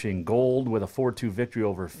team clinching gold with a 4-2 victory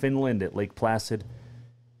over Finland at Lake Placid,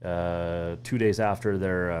 2 days after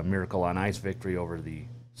their Miracle on Ice victory over the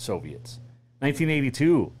Soviets.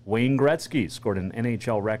 1982, Wayne Gretzky scored an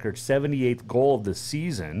NHL record 78th goal of the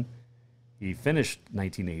season. He finished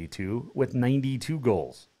 1982 with 92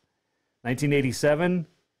 goals. 1987,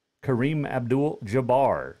 Kareem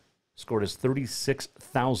Abdul-Jabbar scored his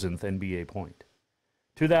 36,000th NBA point.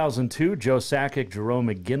 2002, Joe Sakic, Jerome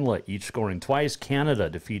McGinley, each scoring twice. Canada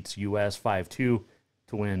defeats U.S. 5-2 to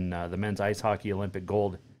win the men's ice hockey Olympic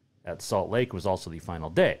gold at Salt Lake. It was also the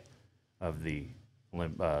final day of the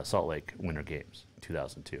Salt Lake Winter Games,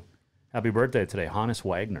 2002. Happy birthday today, Hannes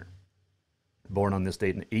Wagner. Born on this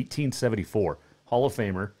date in 1874. Hall of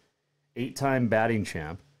Famer, 8-time batting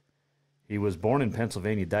champ. He was born in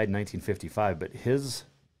Pennsylvania, died in 1955, but his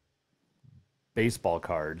baseball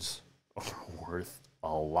cards are worth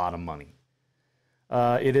a lot of money.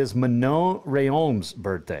 It is Manon Rhéaume's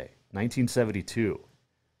birthday, 1972.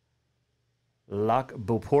 Lac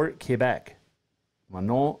Beauport, Quebec.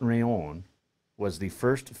 Manon Rhéaume was the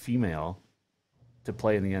first female to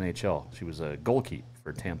play in the NHL. She was a goalkeeper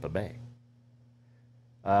for Tampa Bay.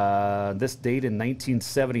 This date in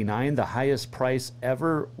 1979, the highest price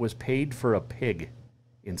ever was paid for a pig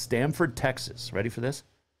in Stamford, Texas. Ready for this?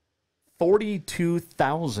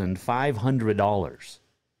 $42,500.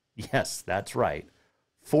 Yes, that's right.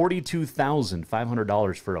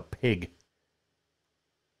 $42,500 for a pig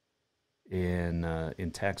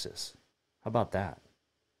in Texas. How about that?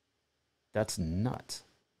 That's nuts.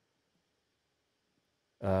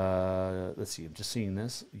 Let's see. I'm just seeing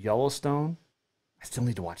this. Yellowstone. I still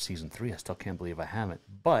need to watch season 3. I still can't believe I haven't.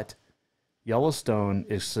 But Yellowstone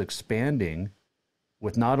is expanding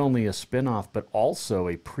with not only a spinoff, but also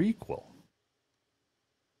a prequel.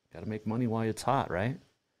 Got to make money while it's hot, right?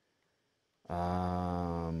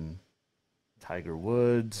 Tiger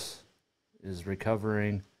Woods is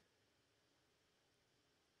recovering.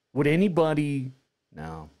 Would anybody...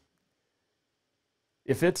 No.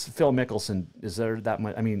 If it's Phil Mickelson, is there that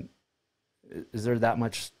much... I mean, is there that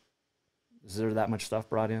much stuff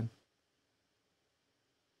brought in?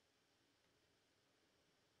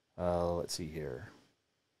 Let's see here.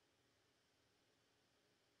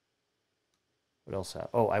 What else?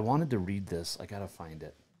 Oh, I wanted to read this. I gotta find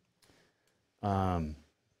it.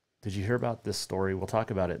 Did you hear about this story? We'll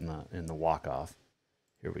talk about it in the walk-off.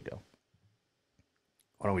 Here we go.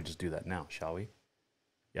 Why don't we just do that now, shall we?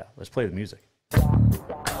 Yeah, let's play the music.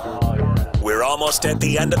 Oh, yeah. We're almost at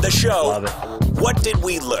the end of the show. Love it. What did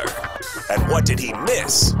we learn? And what did he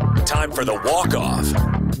miss? Time for the walk-off.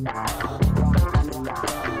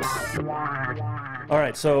 All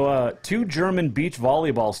right, so 2 German beach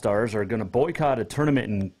volleyball stars are going to boycott a tournament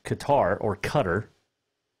in Qatar, or Qatar,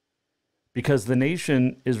 because the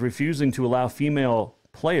nation is refusing to allow female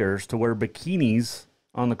players to wear bikinis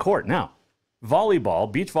on the court. Now, volleyball,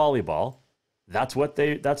 beach volleyball, that's what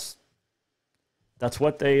they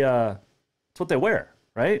wear,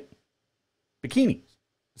 right? Bikinis,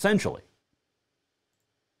 essentially.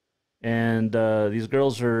 And these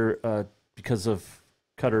girls are, because of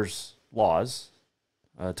Qatar's laws,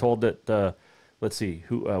 told that, let's see,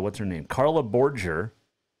 what's her name? Carla Borger,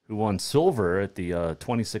 who won silver at the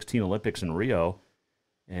 2016 Olympics in Rio,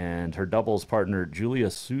 and her doubles partner, Julia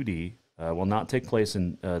Sudi, will not take place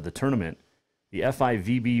in the tournament, the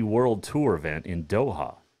ICYMI World Tour event in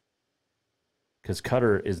Doha, because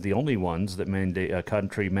Qatar is the only ones that mandate a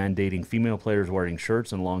country mandating female players wearing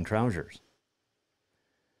shirts and long trousers.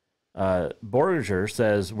 Borger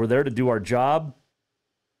says, "We're there to do our job,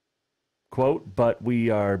 quote, but we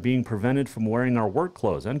are being prevented from wearing our work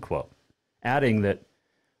clothes," end quote. Adding that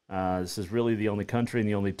this is really the only country and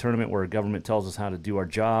the only tournament where a government tells us how to do our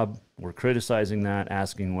job. We're criticizing that,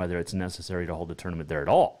 asking whether it's necessary to hold the tournament there at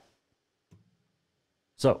all.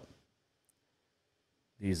 So,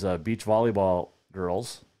 these beach volleyball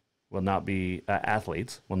girls will not be,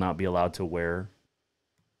 athletes, will not be allowed to wear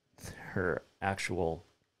their actual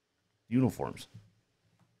uniforms.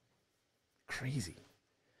 Crazy.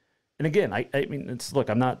 And again, I mean, look,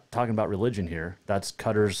 I'm not talking about religion here. That's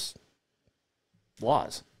Qatar's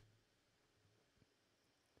laws.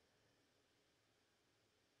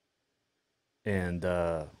 And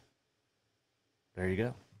there you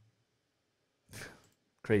go.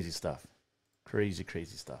 Crazy stuff. Crazy,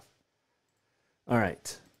 crazy stuff. All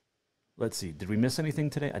right. Let's see. Did we miss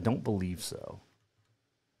anything today? I don't believe so.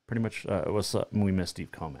 Pretty much, it was we missed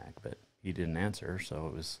Steve Comack, but he didn't answer,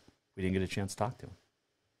 so we didn't get a chance to talk to him.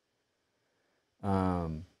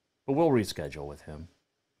 But we'll reschedule with him.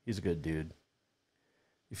 He's a good dude.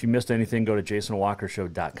 If you missed anything, go to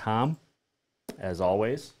jasonwalkershow.com. As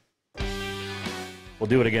always, we'll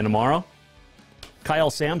do it again tomorrow.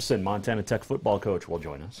 Kyle Sampson, Montana Tech football coach, will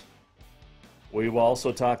join us. We will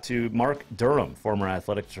also talk to Mark Durham, former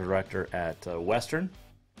athletic director at Western.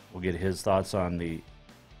 We'll get his thoughts on the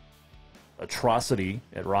atrocity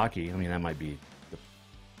at Rocky. I mean, that might be the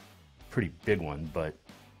pretty big one, but...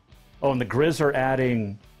 Oh, and the Grizz are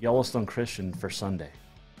adding Yellowstone Christian for Sunday.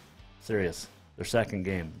 Serious. Their second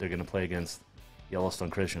game, they're going to play against Yellowstone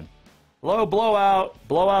Christian. Hello, blowout.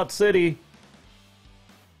 Blowout City.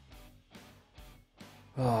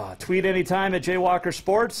 Tweet anytime at JWalker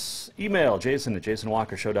Sports. Email Jason at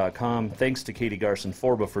jasonwalkershow.com. Thanks to Katie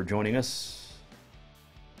Garcin-Forba for joining us.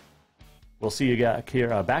 We'll see you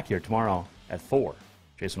back here tomorrow at 4.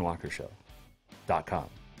 JasonWalkerShow.com. CapitalGBB.com.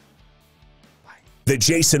 The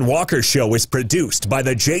Jason Walker Show is produced by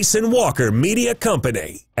the Jason Walker Media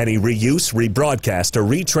Company. Any reuse, rebroadcast, or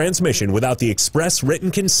retransmission without the express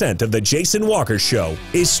written consent of the Jason Walker Show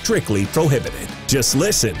is strictly prohibited. Just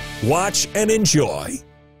listen, watch, and enjoy.